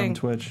did it thing. on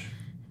Twitch.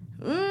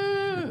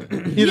 Either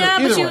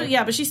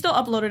way. But she still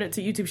uploaded it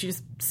to YouTube. She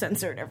just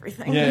censored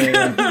everything.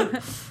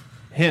 Yeah.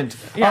 Hint.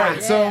 Yeah. All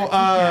right, so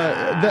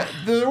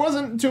there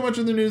wasn't too much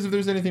in the news. If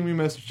there's anything we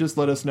missed, just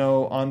let us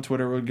know on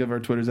Twitter. We'll give our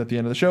Twitters at the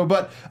end of the show.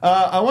 But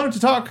I wanted to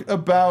talk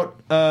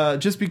about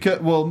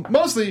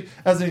mostly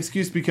as an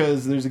excuse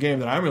because there's a game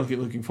that I'm really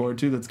looking forward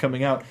to that's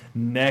coming out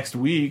next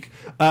week.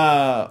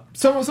 Some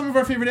of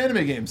our favorite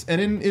anime games.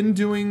 And in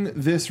doing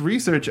this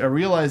research, I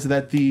realized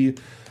that the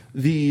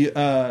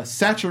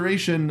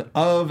saturation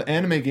of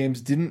anime games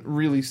didn't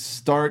really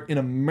start in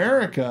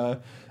America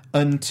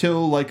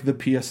until the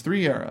PS3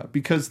 era,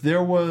 because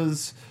there were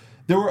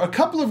a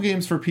couple of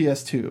games for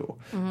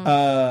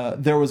PS2.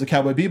 There was a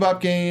Cowboy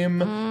Bebop game,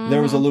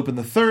 there was a Lupin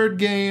the Third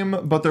game,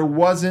 but there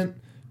wasn't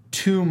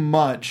too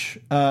much.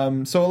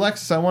 So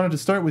Alexis, I wanted to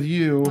start with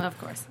you. Of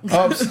course.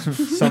 Oh,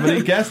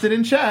 somebody guessed it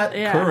in chat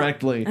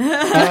correctly.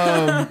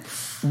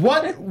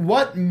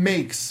 What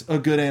makes a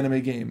good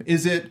anime game?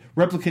 Is it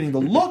replicating the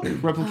look,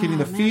 replicating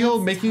the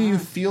feel, making you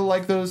feel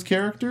like those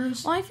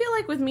characters? Well, I feel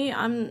like with me,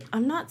 I'm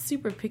not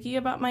super picky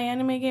about my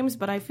anime games,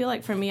 but I feel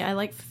like for me, I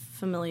like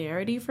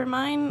familiarity for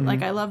mine.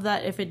 I love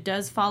that if it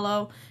does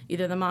follow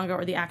either the manga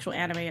or the actual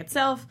anime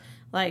itself,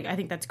 I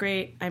think that's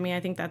great. I mean, I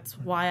think that's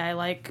why I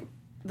like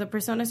the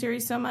Persona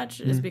series so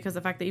much, is because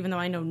the fact that even though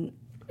I know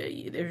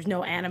there's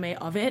no anime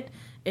of it,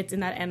 it's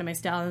in that anime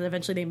style, and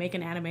eventually they make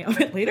an anime of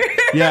it later.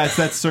 Yeah, it's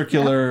that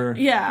circular.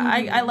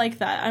 I like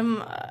that.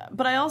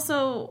 But I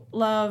also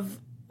love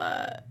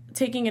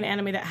taking an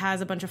anime that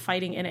has a bunch of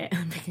fighting in it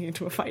and making it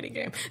into a fighting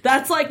game.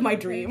 That's my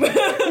dream.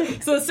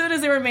 So as soon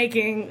as they were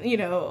making,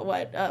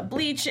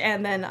 Bleach,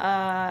 and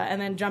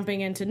then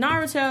jumping into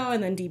Naruto,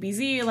 and then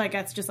DBZ,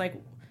 that's just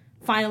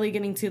finally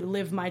getting to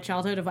live my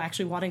childhood of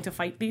actually wanting to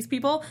fight these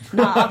people.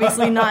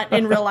 Obviously not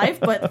in real life,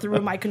 but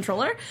through my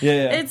controller.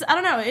 Yeah. I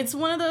don't know. It's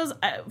one of those,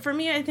 for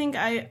me, I think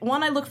I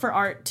look for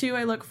art. Two,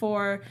 I look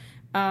for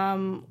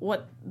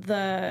what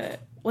the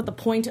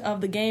point of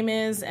the game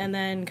is, and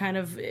then kind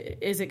of,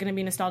 is it going to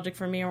be nostalgic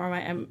for me,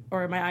 or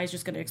are my eyes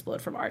just going to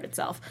explode from art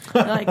itself?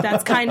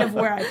 That's kind of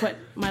where I put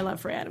my love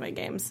for anime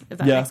games, if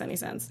that makes any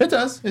sense. It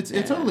does.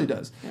 It totally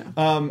does.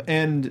 Yeah.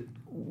 And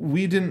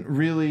we didn't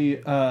really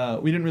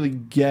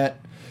get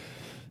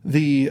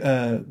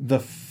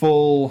the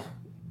full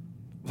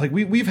like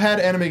we've had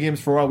anime games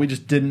for a while. We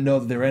just didn't know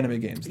that they were anime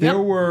games. There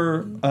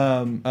were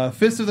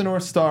Fist of the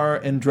North Star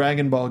and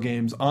Dragon Ball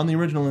games on the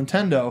original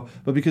Nintendo,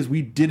 but because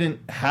we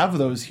didn't have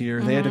those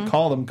here, they had to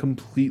call them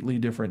completely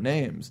different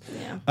names.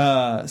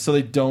 So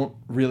they don't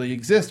really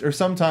exist. Or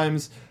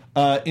sometimes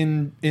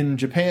in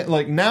Japan,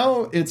 like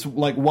now it's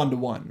like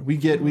 1-to-1. We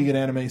get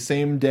anime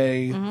same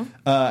day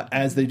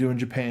as they do in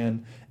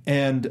Japan,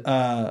 and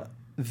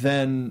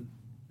then.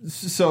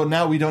 So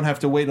now we don't have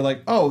to wait to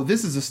like, oh,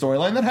 this is a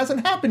storyline that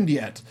hasn't happened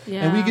yet,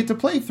 and we get to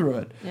play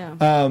through it.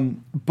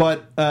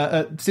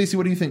 But Stacey,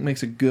 what do you think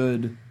makes a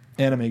good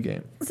anime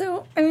game?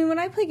 So, I mean, when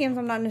I play games,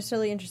 I'm not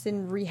necessarily interested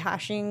in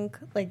rehashing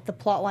like the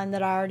plot line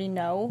that I already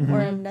know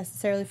or am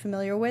necessarily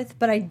familiar with,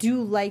 but I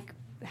do like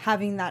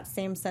having that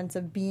same sense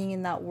of being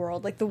in that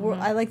world. Like the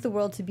world, I like the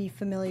world to be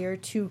familiar,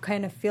 to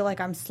kind of feel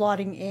like I'm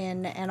slotting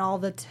in, and all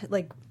the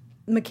like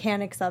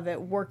mechanics of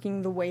it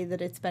working the way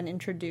that it's been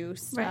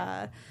introduced.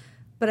 Right.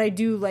 But I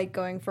do like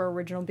going for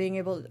original, being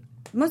able to,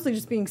 mostly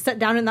just being set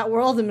down in that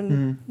world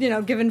and,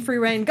 given free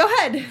reign. Go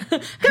ahead.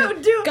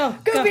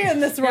 Go be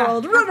in this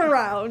world. Run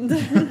around.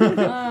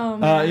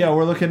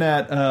 We're looking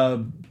at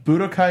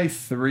Budokai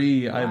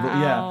 3.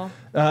 Wow.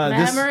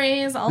 This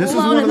Memories all was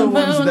alone one in of the the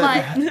ones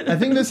moonlight. that I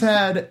think this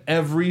had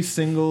every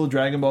single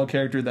Dragon Ball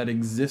character that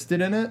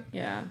existed in it.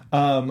 Yeah.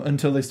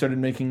 Until they started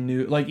making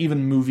new, like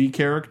even movie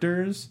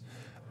characters.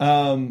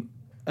 Nate,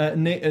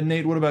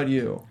 what about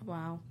you?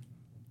 Wow.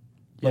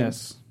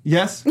 Yes.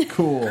 Yes?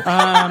 Cool.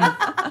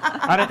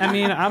 I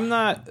mean, I'm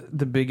not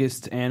the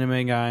biggest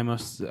anime guy.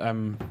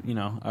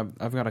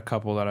 I've got a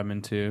couple that I'm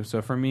into.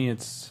 So for me,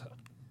 it's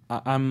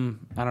I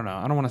don't know.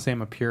 I don't want to say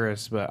I'm a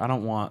purist, but I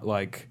don't want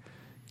like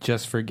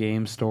just for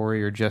game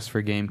story or just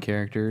for game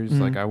characters.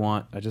 Like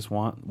I just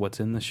want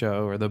what's in the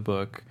show or the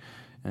book,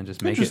 and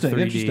just make it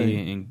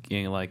 3D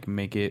and like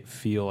make it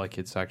feel like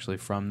it's actually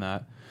from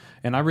that.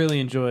 And I really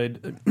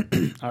enjoyed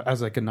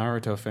as like a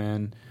Naruto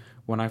fan.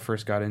 When I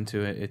first got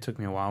into it, it took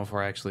me a while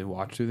before I actually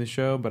watched through the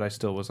show, but I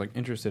still was like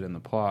interested in the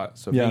plot.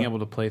 So being able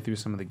to play through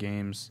some of the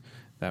games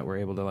that were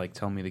able to like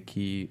tell me the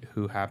key,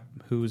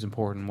 who's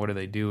important, what are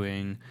they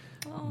doing,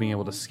 being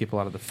able to skip a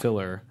lot of the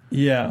filler.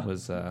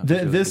 Was I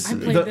played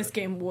this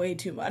game way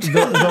too much.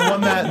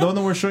 the one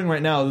that we're showing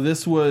right now.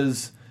 This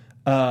was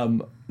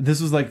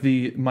like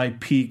my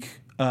peak.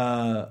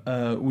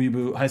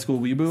 Weeaboo, high school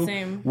Weeaboo.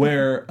 Same.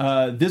 Where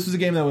this was a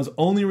game that was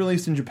only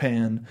released in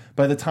Japan.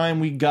 By the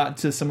time we got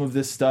to some of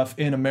this stuff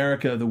in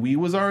America, the Wii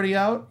was already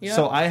out. Yep.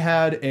 So I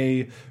had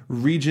a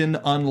region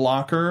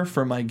unlocker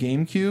for my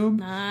GameCube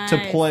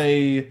to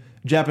play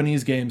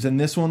Japanese games, and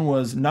this one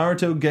was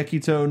Naruto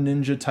Gekito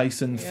Ninja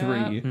Tyson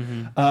 3.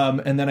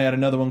 And then I had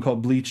another one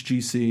called Bleach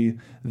GC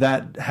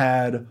that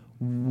had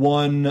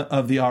one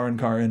of the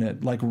Arrancar in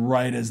it, like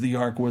right as the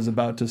arc was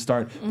about to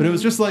start. But it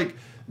was just like,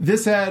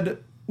 this had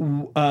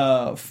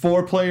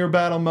 4-player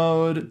battle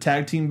mode,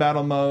 tag team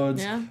battle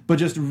modes, but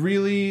just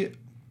really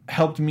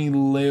helped me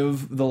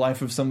live the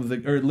life of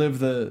live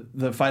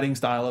the fighting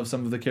style of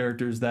some of the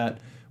characters that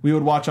we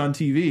would watch on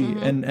TV.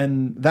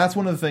 And that's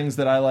one of the things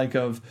that I like,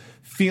 of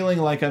feeling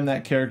like I'm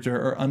that character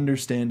or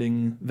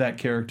understanding that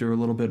character a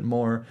little bit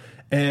more.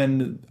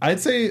 And I'd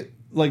say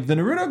like the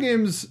Naruto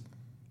games,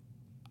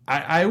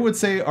 I would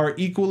say are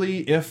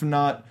equally, if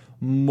not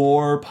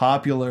more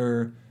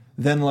popular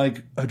than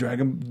like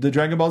the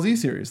Dragon Ball Z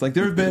series. Like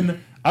there have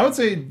been, I would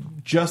say,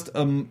 just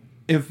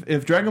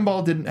if Dragon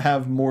Ball didn't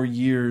have more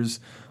years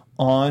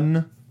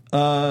on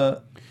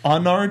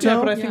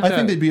Naruto, but I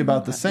think they'd be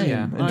about the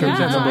same in terms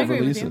of number of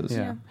releases.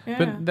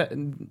 But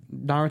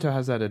Naruto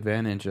has that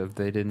advantage of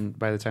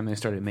by the time they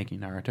started making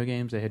Naruto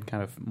games, they had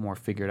kind of more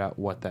figured out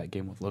what that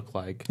game would look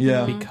like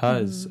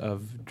because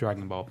of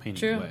Dragon Ball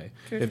painting the way.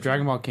 If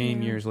Dragon Ball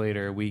came years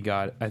later,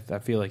 I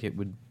feel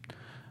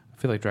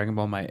like Dragon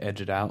Ball might edge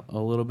it out a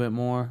little bit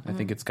more. I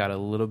think it's got a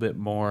little bit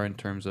more in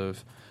terms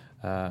of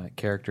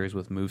characters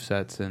with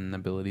movesets and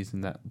abilities,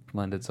 and that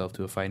lend itself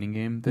to a fighting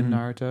game than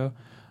Naruto.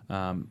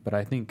 But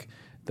I think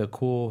the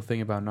cool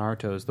thing about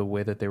Naruto is the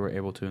way that they were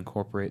able to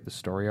incorporate the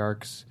story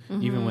arcs,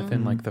 even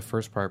within like the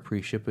first part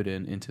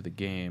pre-Shippuden into the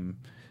game.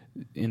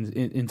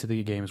 Into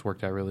the games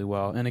worked out really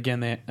well. And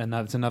again,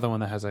 that's another one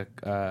that has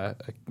a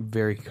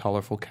very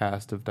colorful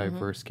cast of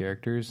diverse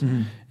characters.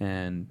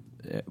 And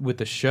with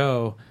the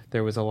show,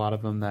 there was a lot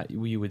of them that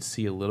we would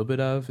see a little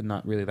bit of, and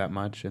not really that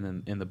much. And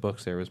then in the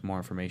books, there was more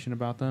information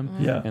about them.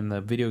 And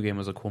the video game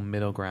was a cool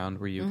middle ground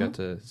where you got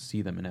to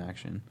see them in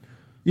action.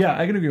 Yeah,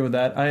 I can agree with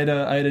that. I had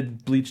a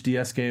Bleach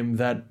DS game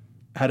that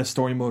had a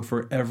story mode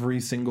for every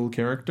single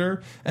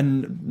character,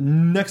 and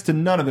next to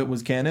none of it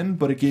was canon,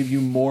 but it gave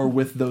you more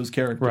with those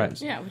characters.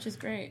 Right. Yeah, which is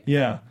great.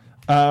 Yeah.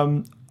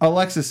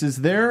 Alexis, is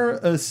there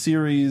a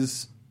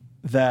series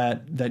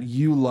that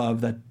you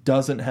love that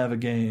doesn't have a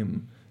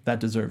game that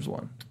deserves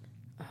one?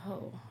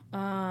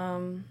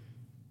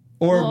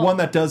 Or one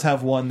that does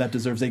have one that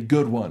deserves a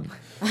good one?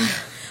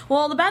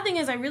 Well, the bad thing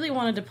is I really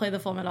wanted to play the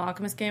Full Metal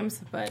Alchemist games,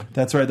 but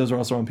That's right. Those are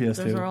also on PS2.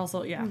 those are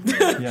also Yeah.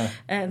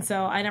 and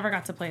so I never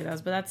got to play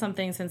those. But that's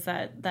something, since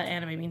that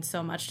anime means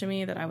so much to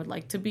me, that I would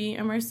like to be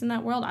immersed in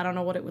that world. I don't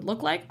know what it would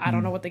look like. I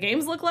don't know what the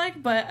games look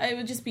like, but it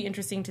would just be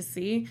interesting to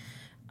see.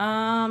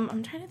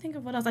 I'm trying to think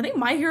of what else. I think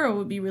My Hero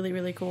would be really,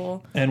 really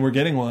cool. And we're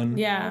getting one.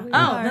 Yeah. we Oh,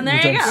 are. then there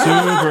Which you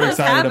I'm go. super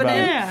excited about.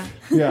 Yeah.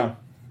 Yeah.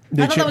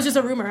 I thought that was just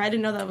a rumor. I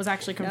didn't know that was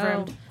actually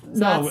confirmed. So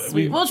No, that's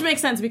sweet. Which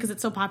makes sense because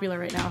it's so popular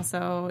right now.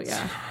 So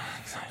yeah.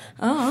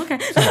 Oh, okay.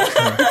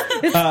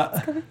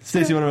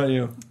 Stacey, what about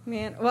you?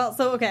 Man, well,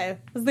 so okay. I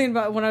was thinking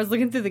about when I was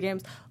looking through the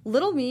games.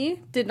 Little me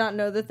did not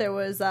know that there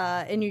was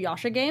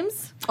Inuyasha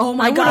games. Oh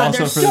my I god, Also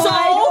there's for the-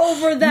 so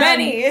over them.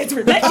 many. It's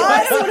ridiculous.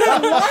 My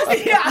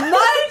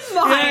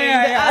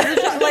mind, I was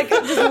just, like,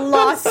 just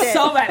lost it.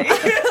 So many.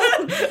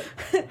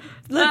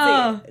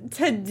 Let's see.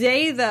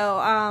 Today,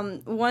 though,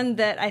 one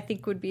that I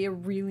think would be a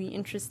really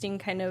interesting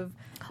kind of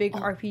big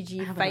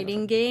RPG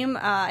fighting game.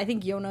 I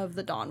think Yona of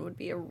the Dawn would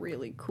be a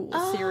really cool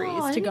series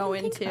I to didn't go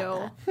even think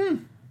about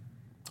into.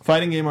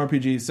 Fighting game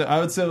RPG. So I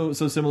would say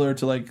so similar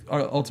to like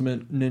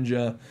Ultimate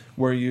Ninja,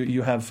 where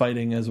you have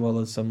fighting as well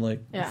as some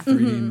like Yeah.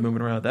 3D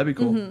moving around. That'd be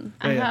cool.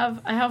 I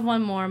have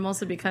one more,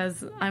 mostly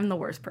because I'm the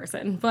worst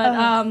person.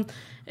 But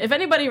if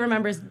anybody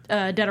remembers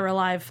Dead or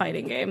Alive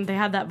fighting game, they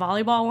had that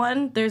volleyball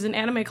one. There's an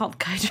anime called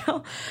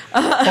Kaijo.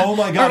 Oh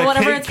my god, or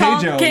whatever it's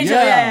called. Keijo,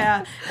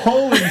 yeah.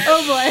 Holy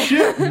boy.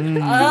 shit.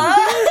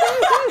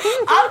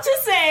 I'm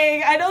just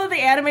saying, I know that the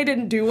anime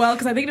didn't do well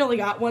because I think it only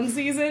got one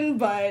season,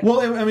 but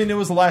Well, I mean, it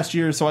was last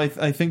year, so I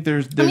think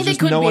there's they just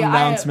could no be.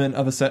 announcement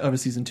of a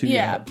season 2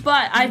 yeah. yet.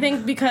 But I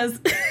think because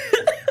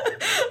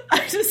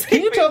I just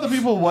Can you tell the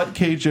people what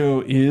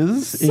Keijo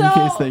is, in So-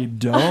 case they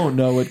don't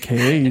know what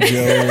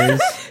Keijo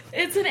is?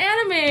 It's an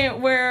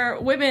anime where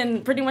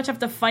women pretty much have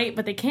to fight,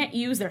 but they can't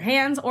use their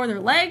hands or their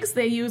legs.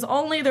 They use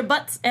only their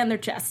butts and their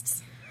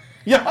chests.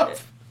 Yeah.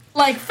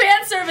 Like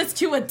fan service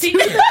to a T.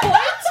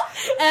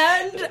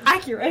 And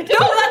accurate.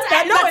 No,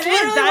 that's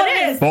literally what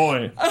it is.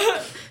 Boy.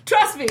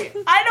 Trust me,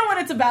 I know what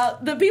it's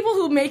about. The people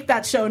who make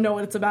that show know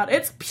what it's about.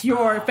 It's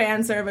pure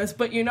fan service.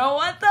 But you know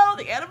what, though?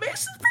 The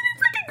animation's pretty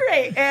freaking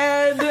great.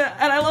 And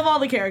I love all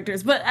the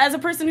characters. But as a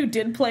person who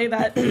did play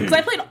that, because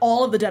I played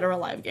all of the Dead or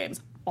Alive games.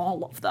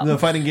 All of them. The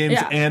fighting games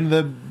Yeah. and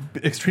the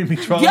Extreme Beach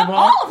Volleyball? Yep,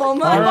 all of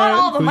them. I bought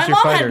all of them. Who's My your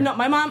mom fighter? had no.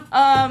 My mom,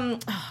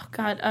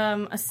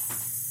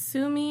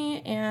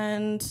 Asumi,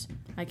 and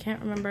I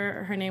can't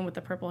remember her name with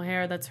the purple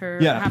hair. That's her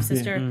Yeah, half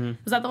sister. yeah.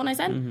 Was that the one I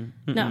said?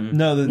 No,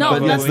 No, no,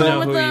 but that's the the- one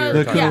with who you're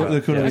the talking about.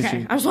 the Kunoichi.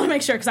 Okay, I just want to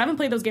make sure because I haven't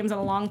played those games in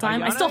a long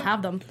time. I Ayane? still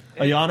have them.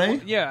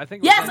 Ayane? Yeah, I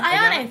think. Yes,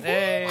 Ayane.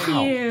 Hey,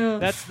 Thank you.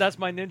 that's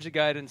my Ninja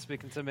Gaiden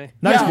speaking to me.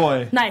 Nice Yeah.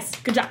 boy. Nice.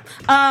 Good job.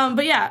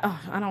 But yeah,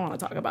 I don't want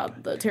to talk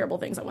about the terrible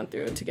things I went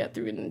through to get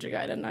through Ninja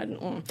Gaiden.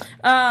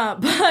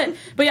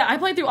 But yeah, I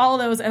played through all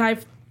of those, and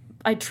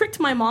I tricked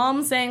my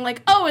mom saying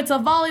like, oh, it's a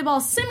volleyball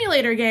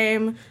simulator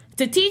game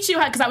to teach you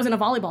how, because I was in a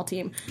volleyball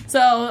team. So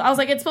I was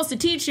like, it's supposed to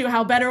teach you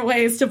how better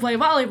ways to play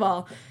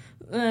volleyball.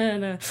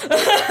 No.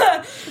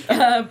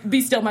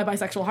 Be still, my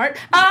bisexual heart.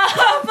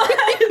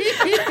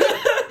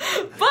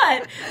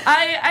 But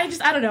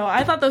I don't know.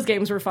 I thought those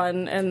games were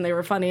fun and they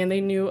were funny and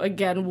they knew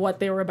again what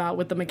they were about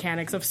with the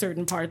mechanics of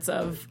certain parts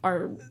of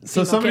our.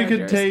 So female somebody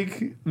characters. could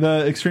take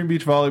the Extreme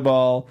Beach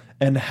Volleyball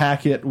and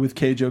hack it with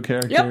Keijo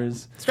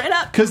characters. Yep, straight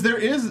up. Because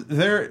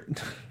there,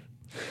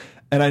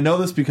 and I know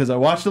this because I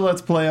watched a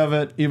Let's Play of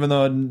it, even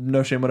though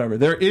no shame, whatever.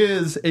 There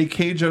is a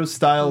Keijo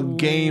style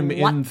game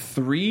in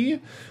 3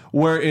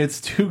 where it's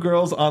 2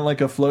 girls on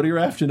like a floaty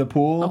raft in a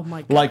pool, Oh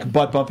my God. like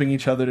butt bumping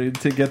each other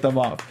to get them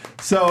off.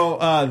 So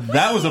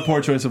that was a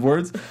poor choice of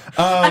words.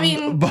 I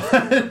mean,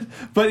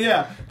 but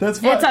yeah, that's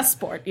fun. it's a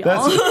sport,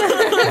 y'all.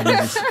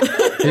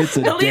 It's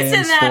a At least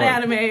in damn that sport.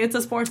 anime, it's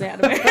a sports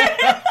anime.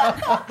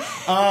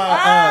 It's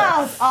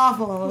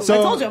awful. so- I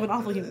told you I'm an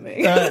awful human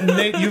being.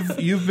 Nate,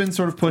 you've been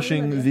sort of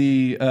pushing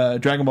the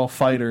Dragon Ball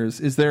Fighters.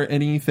 Is there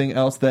anything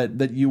else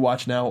that you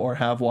watch now or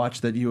have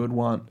watched that you would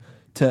want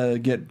to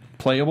get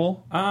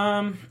playable?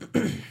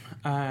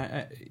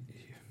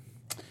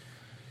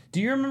 Do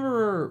you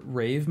remember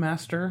Rave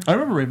Master? I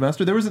remember Rave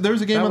Master. There was a game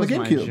That on the was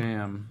my GameCube.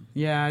 jam.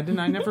 Yeah, I didn't.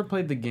 I never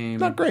played the game.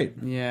 Not great.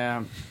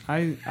 Yeah,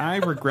 I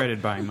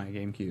regretted buying my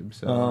GameCube,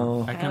 so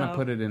Oh. I kind of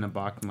put it in a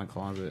box in my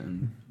closet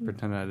and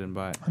pretended I didn't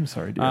buy it. I'm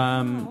sorry, dude.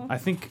 I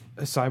think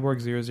a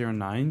Cyborg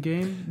 009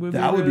 game would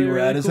that be would be really,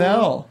 rad really as cool.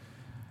 hell.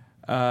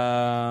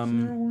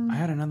 I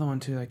had another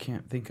one too. I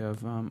can't think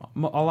of.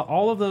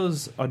 All of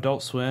those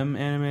Adult Swim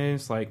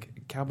animes, like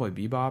Cowboy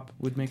Bebop,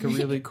 would make a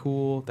really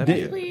cool.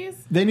 They- Please.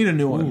 They need a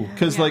new one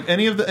because like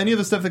any of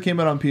the stuff that came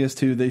out on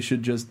PS2, they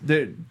should just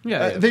they've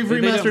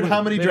remastered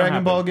how many they don't Dragon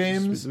have Ball it.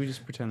 games? We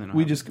just pretend they don't.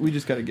 We have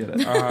just got to get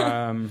it.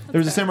 it. There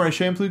was a Samurai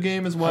Champloo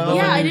game as well.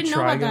 Yeah, a I new didn't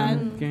know about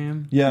Trigun that.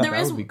 game. Yeah. There that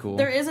is would be cool.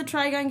 There is a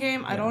Trigun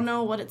game. I don't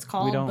know what it's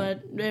called, don't-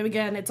 but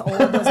again, it's old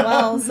as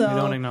well. So We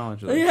don't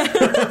acknowledge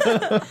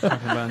that.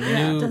 Talking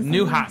about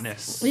new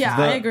hotness. yeah,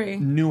 The I agree.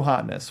 New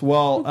hotness.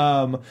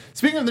 Well,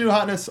 speaking of the new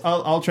hotness,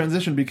 I'll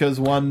transition because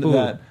one Ooh,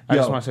 that I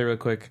just want to say real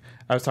quick.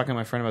 I was talking to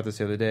my friend about this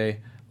the other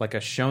day. like a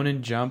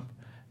Shonen Jump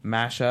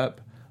mashup,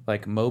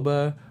 like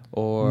MOBA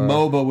or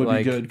MOBA would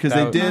like, be good because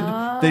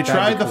they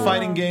tried the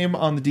fighting game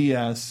on the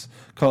DS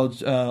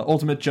called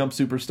Ultimate Jump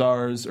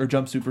Superstars or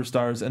Jump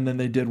Superstars, and then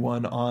they did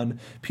one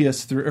on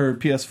PS3 or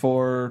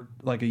PS4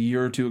 like a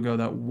year or two ago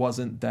that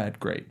wasn't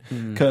that great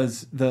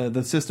because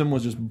the system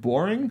was just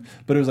boring,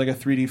 but it was like a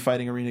 3D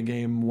fighting arena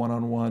game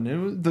 1-on-1. It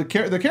was the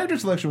character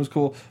selection was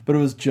cool, but it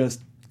was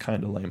just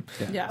kind of lame.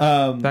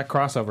 Yeah. That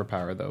crossover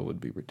power though would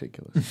be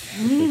ridiculous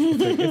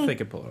if they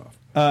could pull it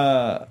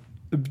off.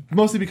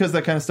 Mostly because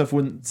that kind of stuff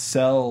wouldn't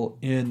sell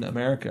in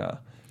America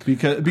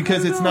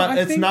because it's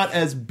not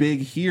as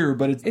big here,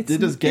 but it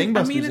does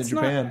gangbusters in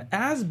Japan. Not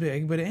as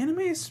big, but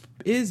anime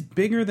is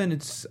bigger than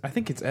I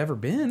think it's ever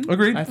been.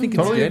 Agreed. I think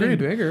Totally it's getting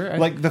agreed. bigger.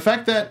 Like the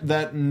fact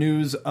that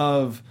news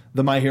of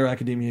the My Hero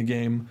Academia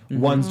game,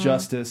 One's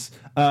Justice,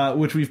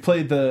 which we've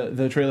played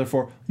the trailer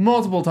for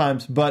multiple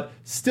times, but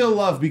still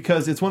love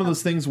because it's one of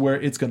those things where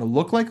it's going to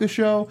look like the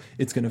show,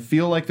 it's going to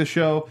feel like the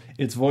show,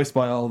 it's voiced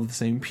by all of the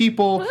same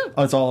people,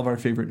 it's all of our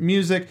favorite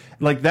music.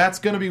 Like that's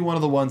going to be one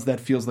of the ones that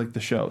feels like the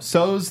show.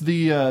 So's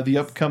the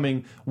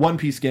upcoming One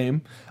Piece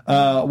game,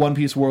 One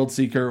Piece World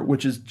Seeker,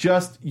 which is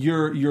just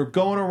you're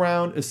going around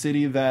a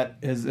city that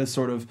has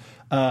sort of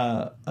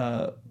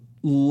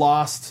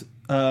lost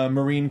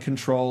marine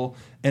control,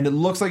 and it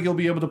looks like you'll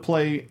be able to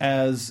play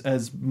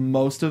as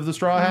most of the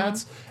Straw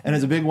Hats. And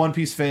as a big One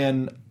Piece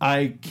fan,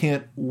 I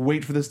can't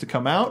wait for this to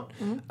come out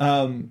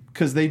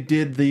because they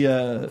did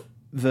the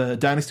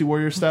Dynasty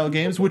Warriors style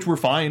games, which were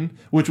fine,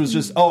 which was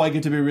just I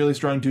get to be a really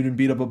strong dude and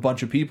beat up a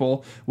bunch of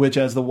people, which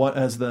as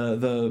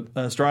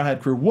the Straw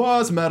Hat crew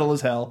was metal as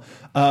hell.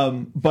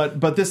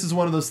 But this is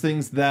one of those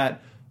things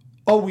that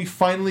we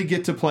finally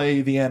get to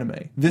play the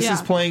anime. This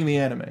is playing the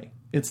anime.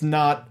 It's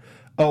not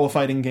a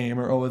fighting game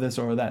or this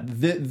or that.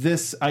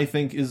 This I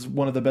think is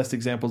one of the best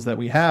examples that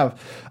we have.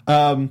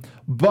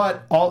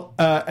 But all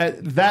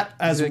that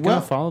as is it well.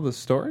 Gonna follow the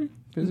story?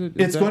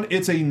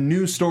 It's a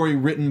new story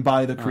written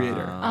by the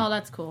creator. Oh,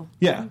 that's cool.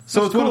 Yeah,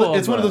 so it's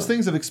one of those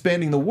things of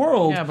expanding the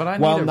world but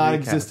while not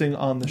existing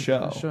on the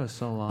show. The show is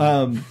so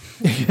long.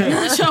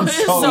 The show is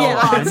so long.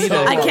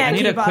 I can't I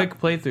need keep a up. quick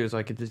playthrough so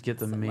I could just get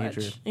the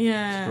major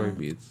Yeah. story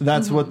beats.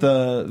 That's what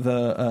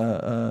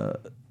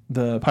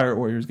the Pirate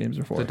Warriors games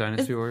are for. The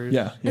Dynasty Warriors.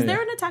 Yeah. Is there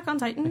an Attack on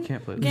Titan? I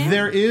can't play game?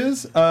 There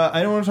is.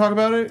 I don't want to talk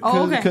about it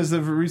because okay.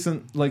 of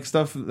recent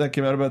stuff that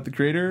came out about the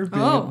creator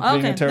being,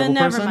 okay. being a terrible Then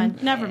never person.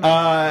 mind. Never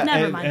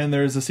mind. And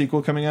there's a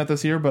sequel coming out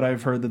this year, but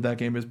I've heard that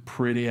game is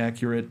pretty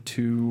accurate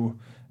to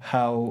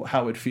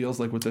how it feels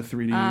like with the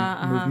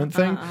 3D movement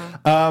thing.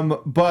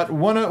 But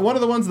one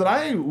of the ones that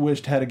I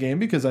wished had a game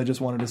because I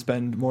just wanted to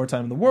spend more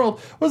time in the world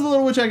was the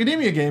Little Witch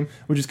Academia game,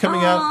 which is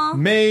coming out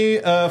May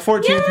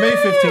 14th, May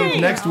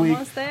 15th next week.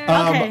 There.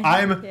 Okay.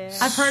 I'm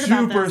I've heard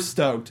about super this.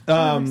 stoked.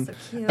 so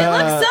cute. It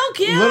looks so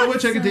cute. Little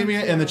Witch Academia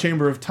and the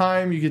Chamber of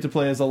Time. You get to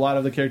play as a lot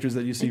of the characters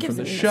that you see from gives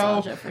the me show,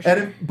 nostalgia for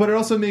sure. but it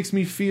also makes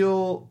me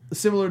feel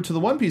similar to the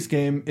One Piece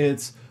game.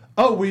 It's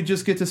we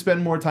just get to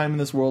spend more time in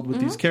this world with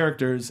these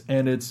characters,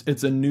 and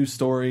it's a new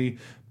story.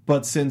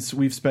 But since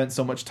we've spent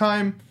so much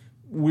time,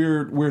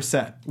 we're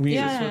set. Is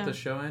this what the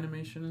show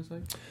animation is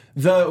like?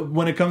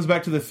 When it comes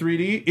back to the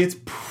 3D, it's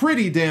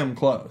pretty damn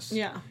close.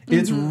 Yeah.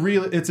 It's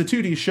a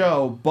 2D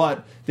show,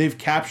 but they've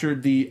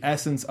captured the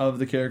essence of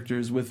the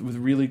characters with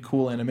really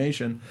cool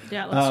animation.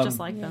 Yeah, it looks just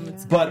like them.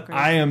 It's But great.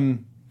 I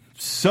am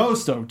so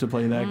stoked to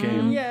play that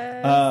game.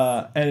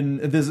 Yes. And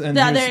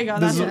there you go.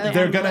 That's what the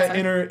they're anime gonna looks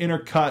like.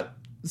 intercut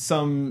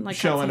some Like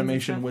show cutscenes and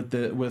animation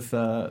stuff. with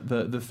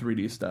the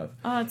 3D stuff.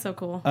 Oh, that's so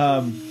cool.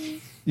 Adorable.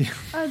 It's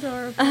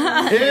adorable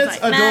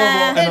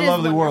and It a is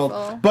lovely wonderful.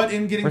 world. But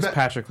in getting Where's back,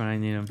 Patrick when I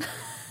need him?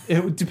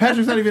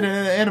 Patrick's not even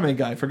an anime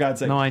guy, for God's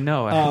sake. No, I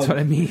know. That's what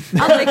I mean.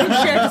 I'll make him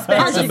share the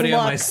space. Somebody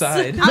on my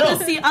side. I'll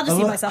just see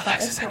myself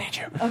out. I need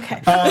you.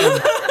 Okay.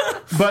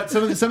 But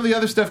some of the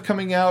other stuff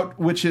coming out,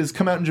 which has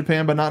come out in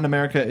Japan but not in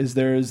America, is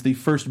there's the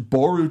first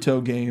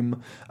Boruto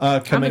game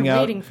coming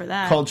out waiting for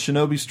that. called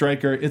Shinobi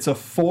Striker. It's a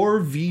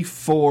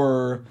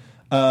 4v4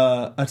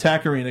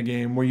 attack arena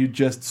game where you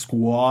just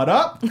squad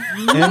up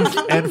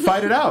and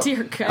fight it out.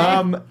 Dear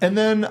God. And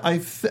then I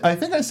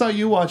think I saw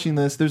you watching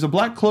this. There's a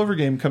Black Clover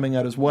game coming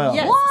out as well.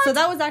 Yes, so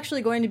that was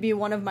actually going to be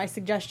one of my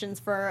suggestions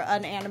for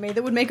an anime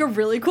that would make a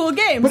really cool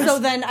game. But So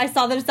then I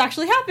saw that it's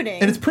actually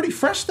happening. And it's pretty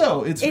fresh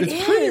though. It's pretty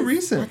is.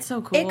 recent. That's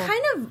so cool. It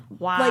kind of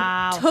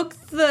Wow. took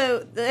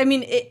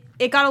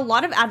it got a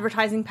lot of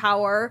advertising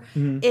power.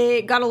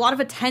 It got a lot of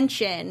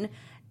attention.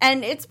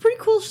 And it's a pretty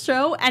cool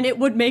show, and it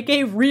would make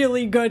a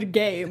really good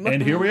game.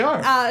 And here we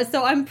are.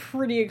 So I'm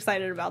pretty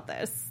excited about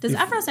this. Does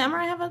Afro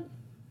Samurai have a...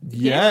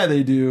 Yeah,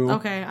 they do.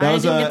 Okay, That I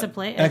was didn't a get to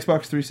play it.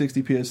 Xbox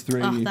 360,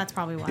 PS3. Oh, that's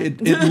probably why.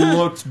 It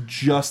looked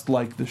just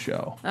like the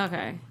show.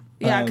 Okay.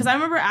 Yeah, because I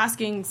remember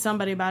asking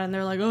somebody about it, and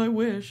they're like, oh, I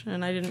wish.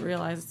 And I didn't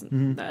realize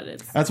that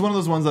it's... That's one of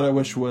those ones that I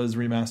wish was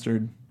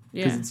remastered.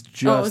 Yeah. It's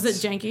just...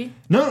 is it janky?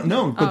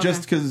 No, but Oh,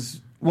 just okay. because...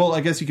 Well,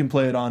 I guess you can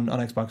play it on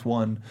Xbox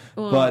One,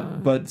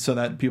 but so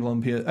that people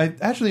on PS...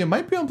 Actually, it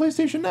might be on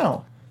PlayStation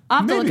now. I'll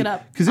have to Maybe. look it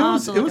up. Because it I'll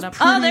was have to look pretty...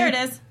 it up. Oh, there it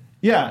is.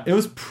 Yeah, it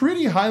was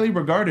pretty highly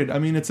regarded. I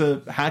mean, it's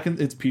a hack and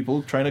it's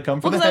people trying to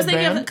come for the Because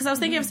headband. I was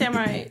thinking of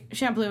Samurai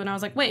Champloo, and I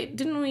was like, wait,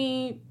 didn't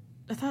we?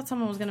 I thought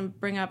someone was going to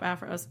bring up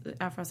Afro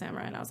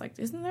Samurai, and I was like,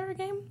 isn't there a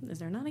game? Is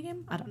there not a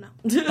game? I don't know.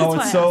 That's Oh, why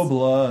it's I so asked.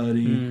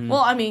 bloody. Well,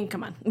 I mean,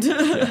 come on.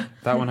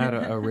 That one had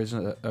an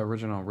original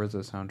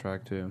RZA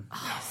soundtrack too.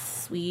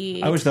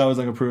 Sweet. I wish that was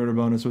like a pre-order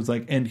bonus. Where it's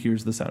like, and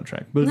here's the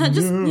soundtrack. But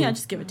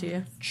just give it to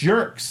you.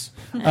 jerks.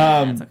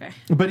 That's okay.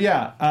 But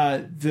yeah,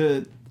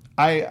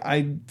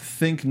 I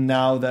think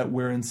now that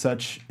we're in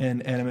such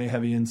an anime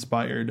heavy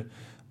inspired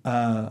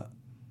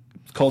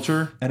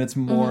culture, and it's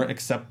more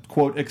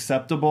quote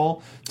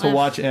acceptable to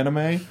watch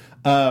anime.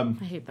 I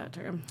hate that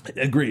term.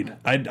 Agreed.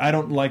 I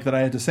don't like that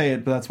I had to say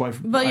it, but that's why.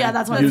 But yeah,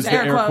 that's why use it's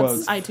the air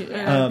quotes. I too.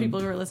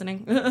 People who are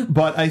listening.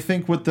 But I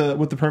think with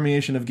the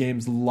permeation of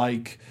games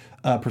like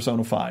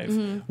Persona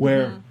 5,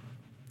 where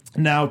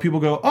now people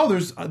go, oh,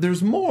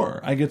 there's more.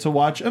 I get to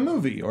watch a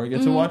movie, or I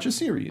get to watch a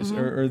series,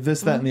 or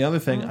this, that, and the other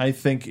thing. I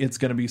think it's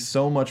going to be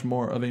so much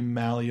more of a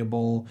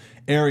malleable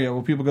area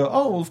where people go,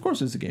 oh, well, of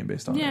course it's a game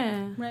based on it.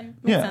 Yeah, right.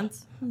 Makes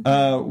sense.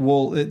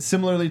 Well, it's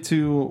similarly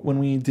to when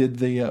we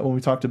did when we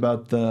talked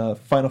about the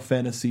Final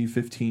Fantasy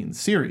 15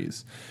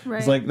 series. Right.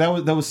 It's like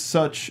that was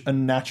such a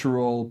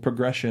natural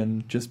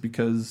progression, just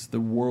because the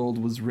world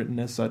was written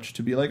as such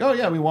to be like, oh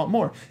yeah, we want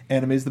more.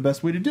 Anime is the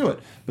best way to do it.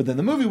 But then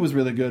the movie was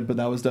really good, but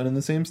that was done in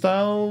the same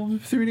style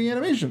 3D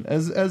animation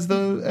as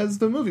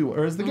the movie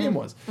or as the game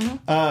was.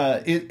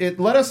 It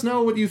let us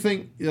know what you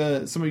think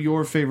some of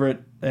your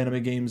favorite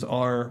anime games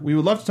are. We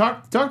would love to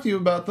talk to you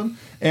about them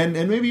and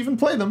maybe even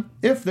play them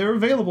if they're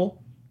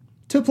available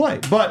to play.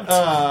 But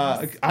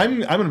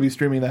I'm going to be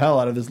streaming the hell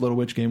out of this Little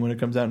Witch game when it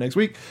comes out next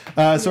week.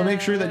 So make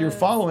sure that you're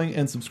following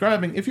and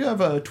subscribing. If you have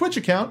a Twitch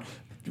account,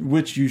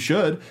 which you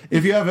should,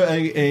 if you have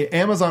a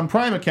Amazon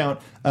Prime account,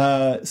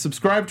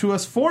 subscribe to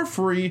us for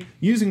free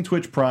using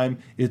Twitch Prime.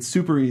 It's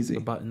super easy.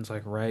 The button's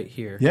like right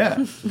here. Yeah.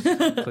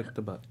 Click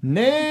the button.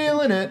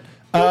 Nailing it.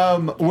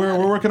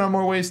 We're working on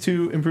more ways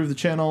to improve the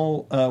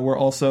channel. We're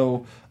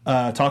also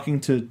talking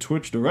to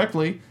Twitch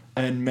directly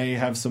and may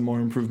have some more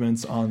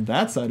improvements on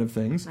that side of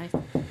things. Nice.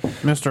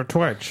 Mr.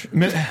 Twitch.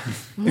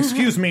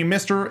 Excuse me,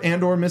 Mr.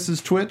 and or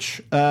Mrs.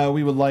 Twitch.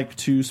 We would like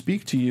to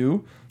speak to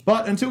you.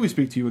 But until we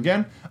speak to you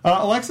again,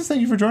 Alexis,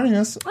 thank you for joining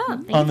us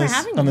thank you on for this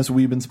having me. on this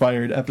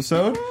Weeb-inspired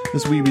episode,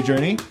 this Weeby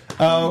journey.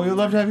 We would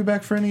love to have you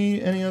back for any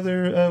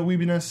other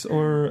Weebiness,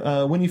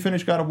 or when you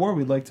finish God of War,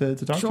 we'd like to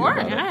talk to you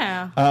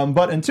about it.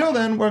 But until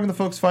then, where can the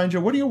folks find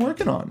you? What are you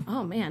working on?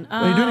 Oh man.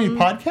 Are you doing any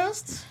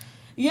podcasts?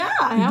 Yeah,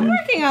 I am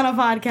working on a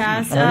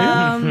podcast.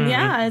 Are you?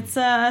 Yeah, it's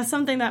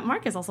something that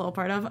Mark is also a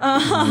part of.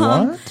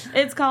 What?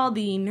 It's called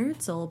the Nerd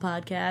Soul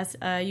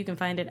Podcast. You can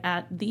find it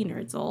at the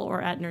Nerd Soul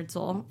or at Nerd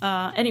Soul,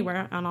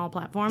 anywhere on all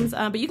platforms.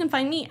 But you can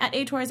find me at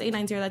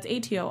atorres890. That's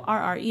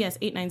ATORRES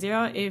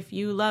 890. If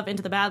you love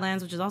Into the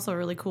Badlands, which is also a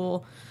really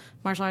cool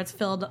martial arts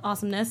filled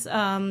awesomeness,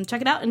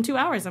 check it out in 2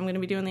 hours. I'm going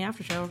to be doing the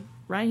after show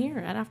right here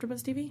at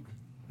AfterBuzz TV.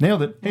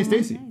 Nailed it. Hey,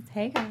 Stacey.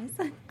 Hey guys,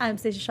 I'm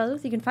Stacey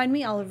Shuttles. You can find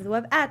me all over the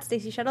web at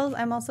Stacey Shuttles.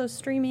 I'm also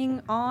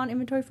streaming on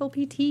Inventory Full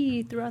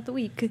PT throughout the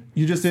week.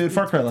 You just did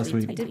Far Cry last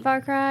week. I did Far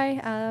Cry.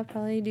 I'll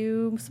probably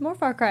do some more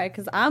Far Cry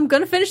because I'm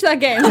gonna finish that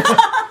game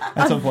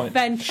At some point.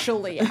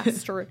 eventually.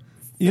 After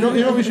You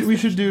know, we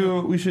should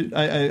do.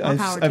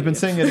 I've been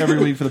saying it every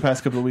week for the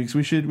past couple of weeks.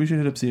 We should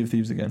hit up Sea of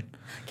Thieves again.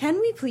 can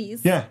we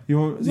please? Yeah,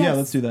 yeah, Yes.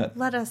 let's do that.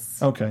 Let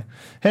us. Okay.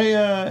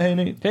 Hey,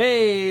 Nate.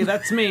 Hey,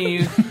 that's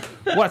me.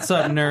 What's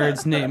up,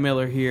 nerds? Nate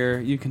Miller here.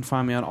 You can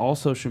find me on all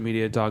social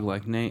media, Dog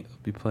Like Nate. I'll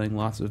be playing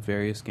lots of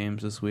various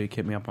games this week.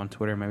 Hit me up on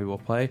Twitter. Maybe we'll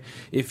play.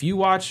 If you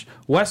watch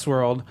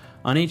Westworld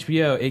on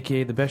HBO,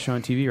 aka the best show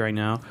on TV right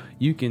now,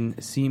 you can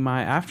see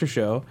my after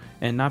show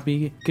and not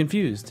be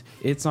confused.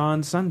 It's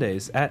on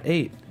Sundays at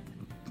 8.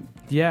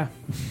 Yeah.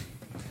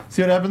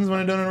 See what happens when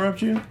I don't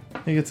interrupt you?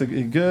 He gets a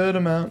good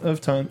amount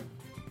of time.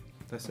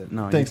 That's it.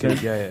 No, Thanks, you man.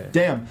 can, yeah.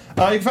 Damn. You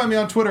can find me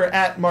on Twitter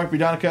at Mark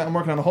Bridonica. I'm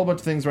working on a whole bunch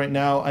of things right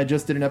now. I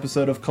just did an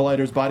episode of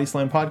Collider's Body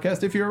Slam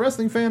podcast. If you're a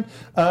wrestling fan,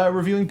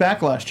 reviewing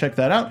Backlash, check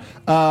that out.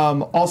 I'm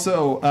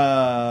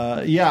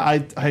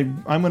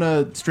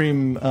gonna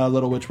stream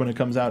Little Witch when it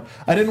comes out.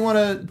 I didn't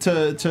want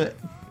to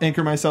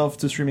anchor myself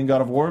to streaming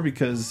God of War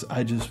because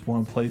I just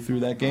want to play through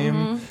that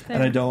game,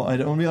 and I don't want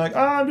to be like,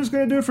 I'm just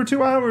going to do it for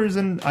 2 hours,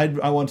 and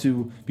I want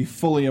to be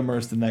fully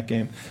immersed in that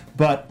game.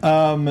 But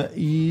Mark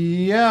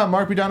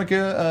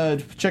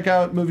Bridonica, check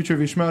out Movie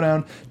Trivia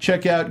Schmodown.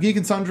 Check out Geek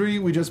and Sundry.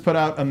 We just put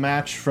out a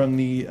match from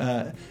the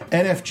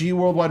NFG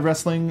Worldwide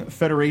Wrestling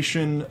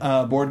Federation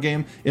board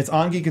game. It's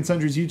on Geek and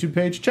Sundry's YouTube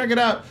page. Check it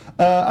out.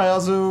 I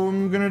also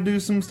am going to do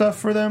some stuff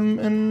for them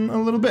in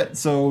a little bit,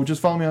 so just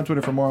follow me on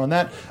Twitter for more on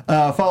that.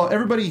 Follow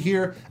everybody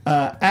here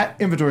at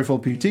Inventory Full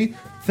PT.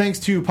 Thanks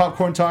to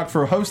Popcorn Talk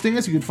for hosting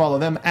us. You can follow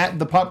them at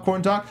the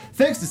Popcorn Talk.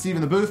 Thanks to Steve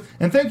in the booth,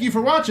 and thank you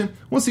for watching.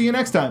 We'll see you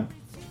next time.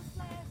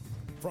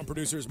 From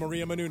producers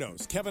Maria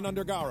Menounos, Kevin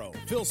Undergaro,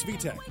 Phil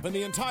Svitek, and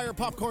the entire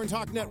Popcorn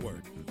Talk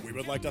Network, we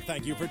would like to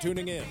thank you for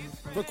tuning in.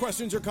 For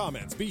questions or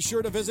comments, be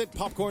sure to visit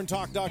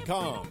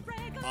popcorntalk.com.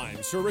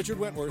 I'm Sir Richard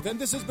Wentworth, and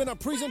this has been a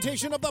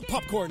presentation of the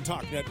Popcorn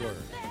Talk Network.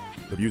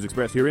 The views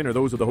expressed herein are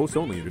those of the hosts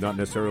only and do not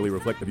necessarily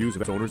reflect the views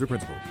of its owners or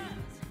principals.